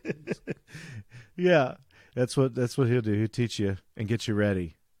 Yeah, that's what he'll do. He'll teach you and get you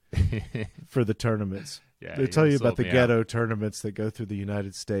ready for the tournaments. Yeah, they tell you about the ghetto tournaments that go through the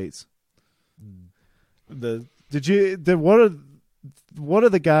United States. One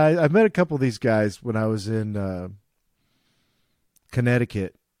of the guys, I met a couple of these guys when I was in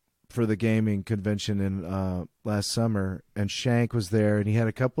Connecticut for the gaming convention in last summer, and Shank was there, and he had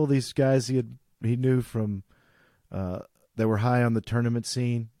a couple of these guys he knew from that were high on the tournament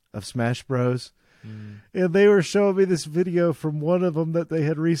scene of Smash Bros. And they were showing me this video from one of them that they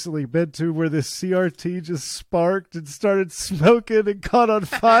had recently been to where this CRT just sparked and started smoking and caught on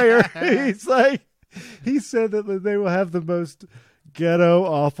fire. He said that they will have the most ghetto,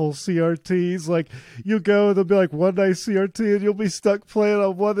 awful CRTs. Like, you go, there'll be like one nice CRT, and you'll be stuck playing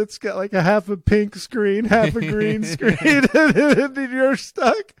on one that's got like a half a pink screen, half a green screen, and then you're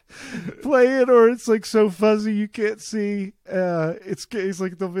stuck playing, or it's like so fuzzy you can't see. It's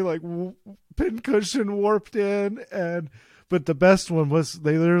like they'll be like pincushion warped in, but the best one was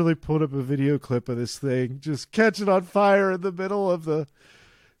they literally pulled up a video clip of this thing just catching on fire in the middle of the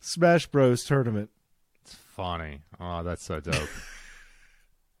Smash Bros tournament. It's funny. Oh, that's so dope.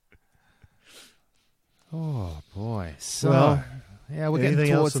 Oh boy! So yeah, we're getting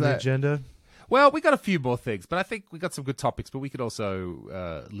towards else on the agenda. Well, we got a few more things, but I think we got some good topics. But we could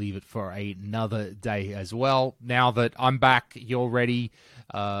also leave it for another day as well. Now that I'm back, you're ready,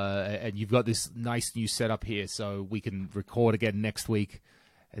 and you've got this nice new setup here, so we can record again next week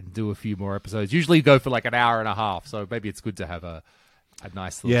and do a few more episodes. Usually go for like an hour and a half, so maybe it's good to have a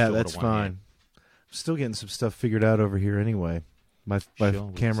nice little shorter that's one fine. here. I'm still getting some stuff figured out over here anyway. My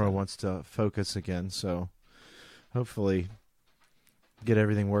camera wants to focus again, so hopefully get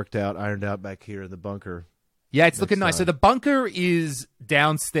everything worked out, ironed out back here in the bunker. Yeah, it's looking nice. So the bunker is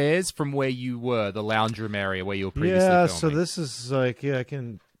downstairs from where you were, the lounge room area where you were previously filming. So this is like, I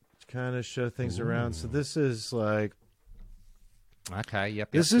can kind of show things around. So this is like, okay,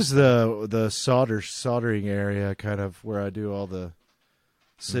 yep. This is the soldering area, kind of where I do all the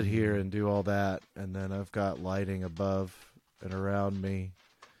sit here and do all that, and then I've got lighting above and around me.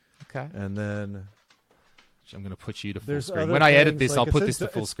 Okay. And then I'm going to put you to full screen. other When I edit things, this, like I'll put this to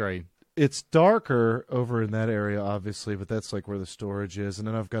full screen. It's darker over in that area, obviously, but that's like where the storage is. And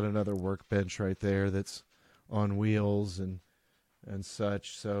then I've got another workbench right there that's on wheels and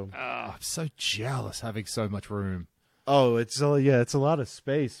such. So I'm so jealous having so much room. Oh, it's a lot of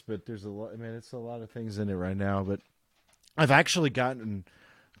space, but there's a lot. I mean, it's a lot of things in it right now. But I've actually gotten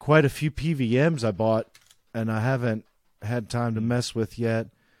quite a few PVMs I bought, and I haven't had time to mess with yet.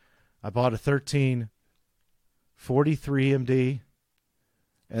 I bought a 1343 MD,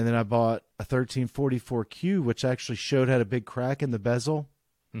 and then I bought a 1344Q, which actually showed had a big crack in the bezel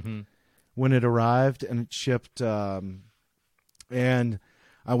when it arrived, and it shipped. And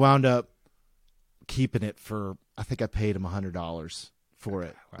I wound up keeping it for, I think I paid him $100 for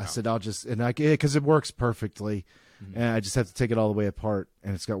it. Wow. I said, because it works perfectly, and I just have to take it all the way apart,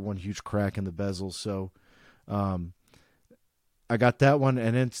 and it's got one huge crack in the bezel. So I got that one,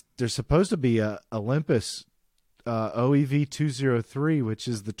 and there's supposed to be a Olympus OEV 203, which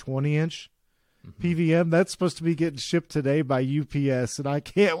is the 20-inch PVM. That's supposed to be getting shipped today by UPS, and I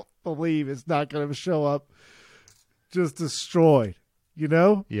can't believe it's not going to show up just destroyed. You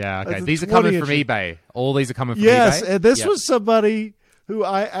know? Yeah, okay. These are coming from eBay. All these are coming from eBay? Yes, and this was somebody who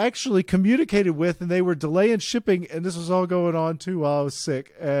I actually communicated with, and they were delaying shipping, and this was all going on too while I was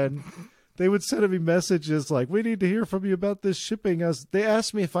sick. And they would send me messages like, "We need to hear from you about this shipping." They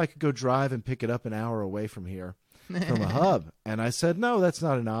asked me if I could go drive and pick it up an hour away from here, from a hub, and I said no, that's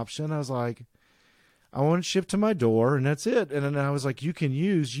not an option. I was like, I want it shipped to my door, and that's it. And then I was like, you can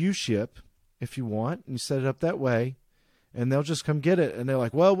use UShip if you want, and you set it up that way, and they'll just come get it. And they're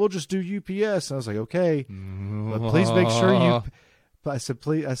like, well, we'll just do UPS. And I was like, okay, but please make sure you. I said,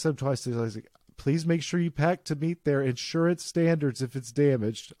 please. I said twice. I was like, please make sure you pack to meet their insurance standards if it's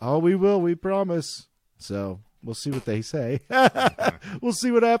damaged. Oh, we will. We promise. So we'll see what they say. We'll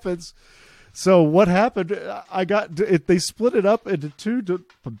see what happens. So what happened? I got it. They split it up into two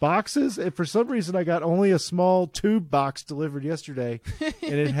boxes, and for some reason, I got only a small tube box delivered yesterday,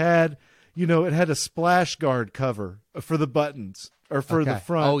 and it had, it had a splash guard cover for the buttons or for the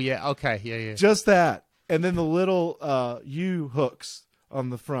front. Oh yeah, okay, yeah. Just that, and then the little U hooks on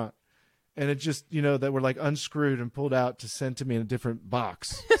the front, and it just that were like unscrewed and pulled out to send to me in a different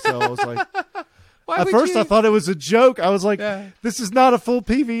box. So I was like, at first I thought it was a joke. I was like, this is not a full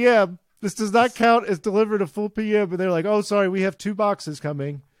PVM. This does not count as delivered a full PM. And they're like, oh, sorry, we have 2 boxes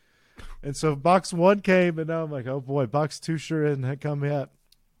coming. And so box 1 came, and now I'm like, oh, boy, box 2 sure hasn't come yet.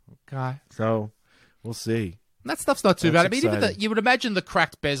 Okay. So we'll see. That stuff's not too bad. I mean, exciting. even you would imagine the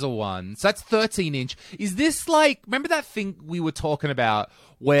cracked bezel one. So that's 13-inch. Is this like, remember that thing we were talking about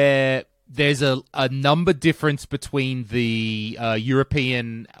where there's a number difference between the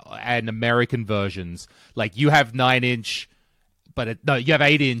European and American versions? Like you have 9-inch, but you have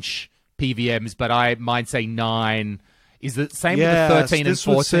 8-inch PVMs, but mine say 9. Is it same with the 13 and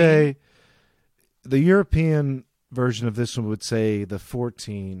 14? Would say, the European version of this one would say the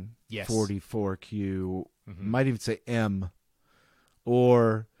 1444Q, might even say M,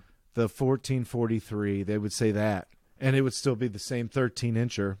 or the 1443. They would say that, and it would still be the same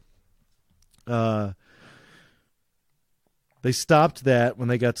 13-incher. They stopped that when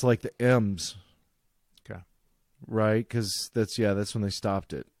they got to like the M's. Right, because that's when they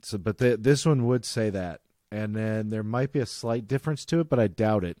stopped it. So, but this one would say that, and then there might be a slight difference to it, but I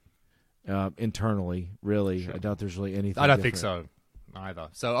doubt it. Internally, really, sure. I doubt there's really anything. I don't different. think so either.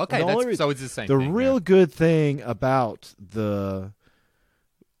 So okay, so it's the same. The thing, real good thing about the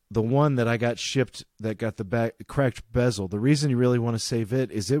one that I got shipped that got the cracked bezel, the reason you really want to save it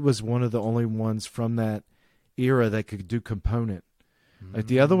is it was one of the only ones from that era that could do component. Like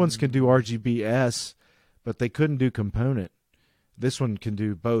the other ones can do RGBS. But they couldn't do component. This one can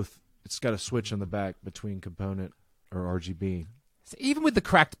do both. It's got a switch on the back between component or RGB. So even with the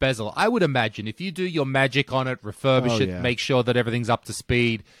cracked bezel, I would imagine if you do your magic on it, refurbish it, make sure that everything's up to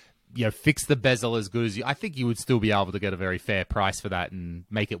speed, fix the bezel as good as I think you would still be able to get a very fair price for that and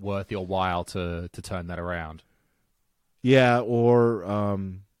make it worth your while to turn that around. Yeah, or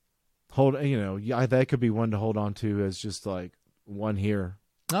that could be one to hold on to as just like one here.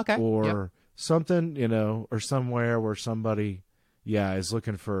 Okay. Or something, or somewhere where somebody, is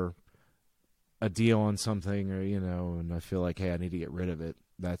looking for a deal on something, or, and I feel like, hey, I need to get rid of it.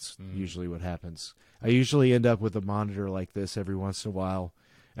 That's usually what happens. I usually end up with a monitor like this every once in a while,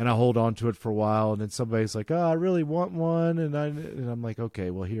 and I hold on to it for a while, and then somebody's like, oh, I really want one, and I'm like,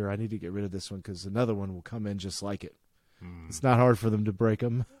 okay, well, here, I need to get rid of this one because another one will come in just like it. It's not hard for them to break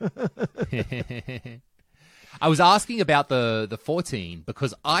them. I was asking about the 14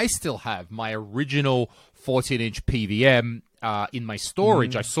 because I still have my original 14-inch PVM in my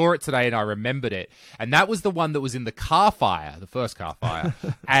storage. I saw it today and I remembered it. And that was the one that was in the car fire, the first car fire,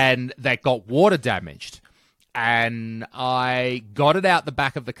 and that got water damaged. And I got it out the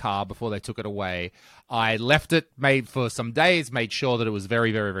back of the car before they took it away. I left it for some days, made sure that it was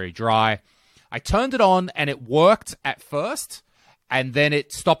very, very, very dry. I turned it on and it worked at first, and then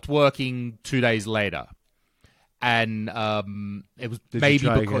it stopped working 2 days later. And it was maybe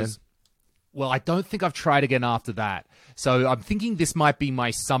because, well, I don't think I've tried again after that. So I'm thinking this might be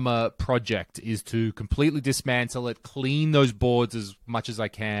my summer project, is to completely dismantle it, clean those boards as much as I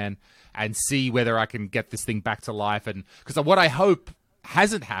can, and see whether I can get this thing back to life. And because what I hope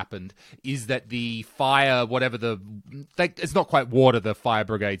hasn't happened is that the fire, it's not quite water, the fire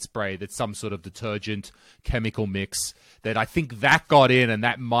brigade spray, that's some sort of detergent chemical mix, that I think that got in, and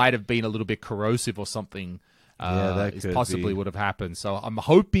that might have been a little bit corrosive or something. That is possibly would have happened. So I'm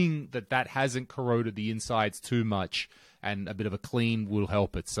hoping that hasn't corroded the insides too much, and a bit of a clean will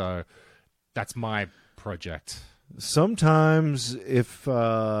help it. So that's my project. Sometimes if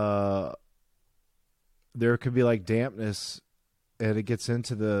there could be like dampness and it gets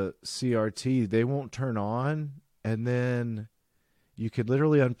into the CRT, they won't turn on, and then you could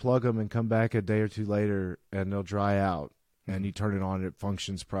literally unplug them and come back a day or two later and they'll dry out. and you turn it on, it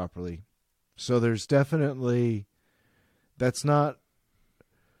functions properly. So there's definitely, that's not,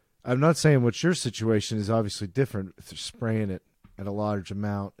 I'm not saying what your situation is obviously different if they're spraying it at a large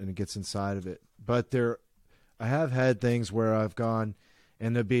amount and it gets inside of it. But I have had things where I've gone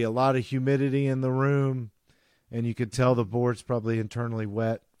and there'd be a lot of humidity in the room and you could tell the board's probably internally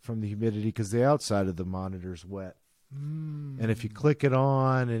wet from the humidity because the outside of the monitor's wet. And if you click it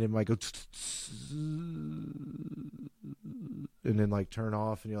on and it might go and then like turn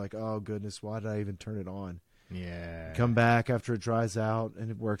off and you're like, oh goodness, why did I even turn it on? Yeah. Come back after it dries out and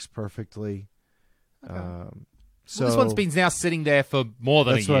it works perfectly. Okay. So this one's been now sitting there for more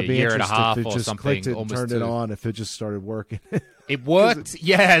than a year and a half or just something. Clicked it almost and turned it on if it just started working. It worked.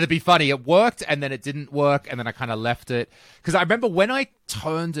 Yeah, it'd be funny. It worked, and then it didn't work, and then I kind of left it. Because I remember when I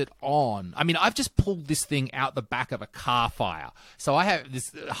turned it on, I mean, I've just pulled this thing out the back of a car fire. So I have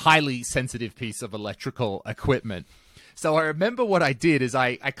this highly sensitive piece of electrical equipment. So I remember what I did is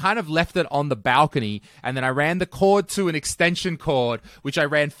I kind of left it on the balcony, and then I ran the cord to an extension cord, which I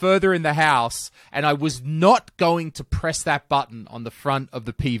ran further in the house, and I was not going to press that button on the front of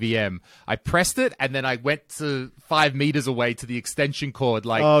the PVM. I pressed it, and then I went to 5 meters away to the extension cord,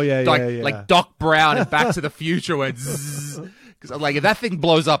 like, like Doc Brown in Back to the Future, went zzz. Because I'm like, if that thing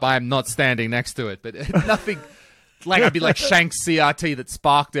blows up, I am not standing next to it. But nothing... Like, I'd be like Shanks CRT that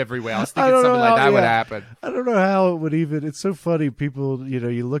sparked everywhere. I was thinking something like that would happen. I don't know how it would even... It's so funny. People,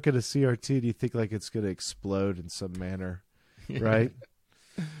 you look at a CRT and you think like it's going to explode in some manner, right?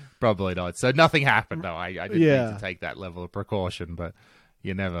 Probably not. So nothing happened, though. I didn't need to take that level of precaution, but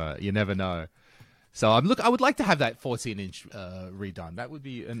you never know. So I would like to have that 14-inch redone. That would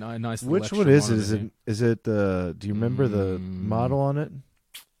be a nice little Which one is it? Is it do you remember the model on it?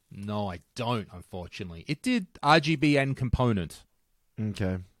 No, I don't, unfortunately. It did RGB component.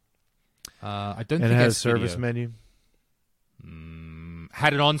 Okay. I don't and think it had a service menu?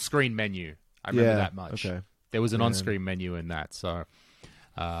 Had an on-screen menu. I remember that much. Okay. There was an on-screen menu in that. So,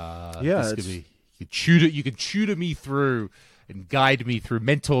 this could be, you could tutor me through and guide me through,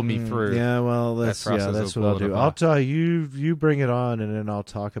 mentor me through. Yeah, well, that's what I'll do. I'll tell you bring it on, and then I'll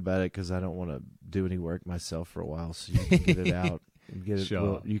talk about it because I don't want to do any work myself for a while, so you can get it out. Get it. Sure.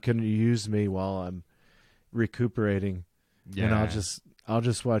 Well, you can use me while I'm recuperating, and I'll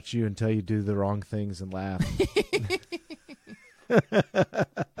just watch you until you do the wrong things and laugh.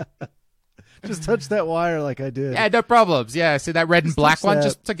 Just touch that wire like I did. Yeah, no problems. Yeah, see that red and black one,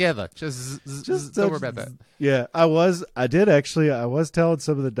 just together. Just don't worry about that. Yeah, I was telling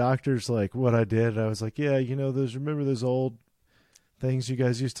some of the doctors like what I did. I was like, yeah, remember those old things you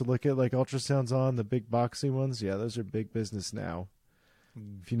guys used to look at, like ultrasounds on, the big boxy ones? Yeah, those are big business now.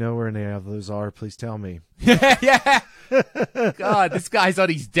 If you know where any of those are, please tell me. Yeah. God, this guy's on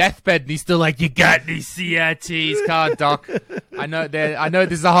his deathbed and he's still like, you got these CRTs. Come on, doc. I know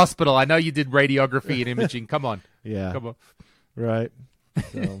this is a hospital. I know you did radiography and imaging. Come on. Yeah. Come on. Right.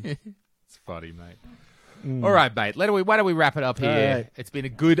 So. It's funny, mate. All right, mate. Why don't we wrap it up here? Right. It's been a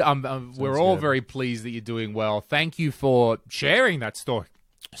good. We're all very pleased that you're doing well. Thank you for sharing that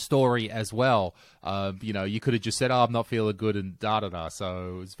story as well. You could have just said, "Oh, I'm not feeling good," and da.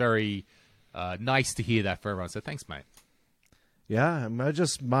 So it's very nice to hear that for everyone. So thanks, mate. Yeah,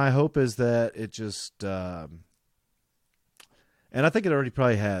 my hope is that it just, and I think it already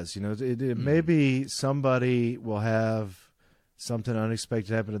probably has. Maybe somebody will have something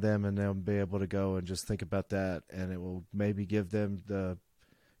unexpected happen to them, and they'll be able to go and just think about that, and it will maybe give them the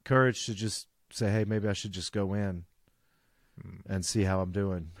courage to just say, hey, maybe I should just go in and see how I'm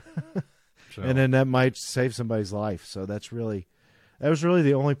doing. Sure. And then that might save somebody's life. So that was really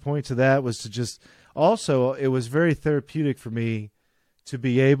the only point to that, was to just, also it was very therapeutic for me to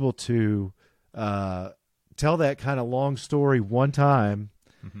be able to tell that kind of long story one time.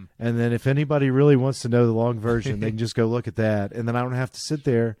 Mm-hmm. And then if anybody really wants to know the long version, they can just go look at that. And then I don't have to sit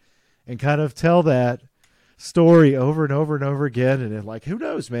there and kind of tell that story over and over and over again. And then, like, who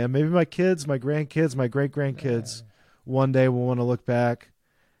knows, man? Maybe my kids, my grandkids, my great-grandkids one day will want to look back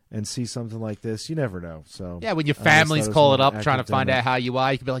and see something like this. You never know. So yeah, when your families call it up trying to find out how you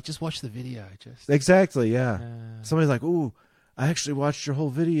are, you can be like, just watch the video. Exactly, yeah. Somebody's like, ooh, I actually watched your whole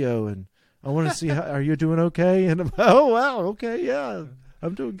video, and I want to see how, are you doing okay? And I'm, oh, wow, okay, yeah.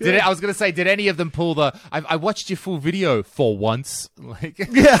 I'm doing good. I was going to say, did any of them pull the, I watched your full video for once? Like,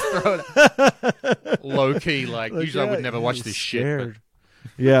 yeah. Low key, like usually I would never watch this shit.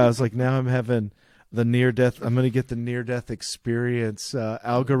 Yeah, I was like, now I'm having the near-death, I'm going to get the near-death experience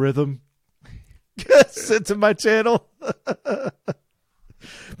algorithm sent to my channel.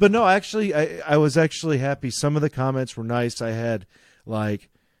 But no, actually, I was actually happy. Some of the comments were nice. I had, like,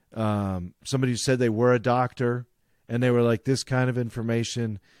 somebody who said they were a doctor, And they were like, this kind of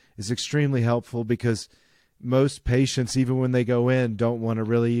information is extremely helpful because most patients, even when they go in, don't want to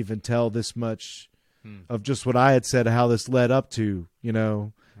really even tell this much of just what I had said, how this led up to,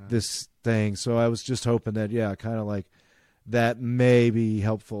 this thing. So I was just hoping that, kind of like that may be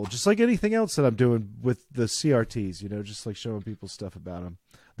helpful. Just like anything else that I'm doing with the CRTs, just like showing people stuff about them.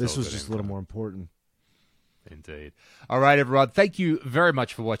 This was just a little more important. Indeed. All right, everyone. Thank you very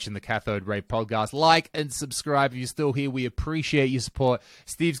much for watching the Cathode Ray podcast. Like and subscribe if you're still here. We appreciate your support.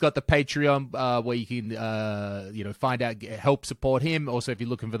 Steve's got the Patreon where you can, find out, help support him. Also, if you're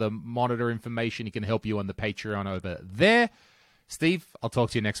looking for the monitor information, he can help you on the Patreon over there. Steve, I'll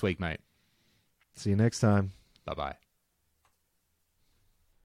talk to you next week, mate. See you next time. Bye-bye.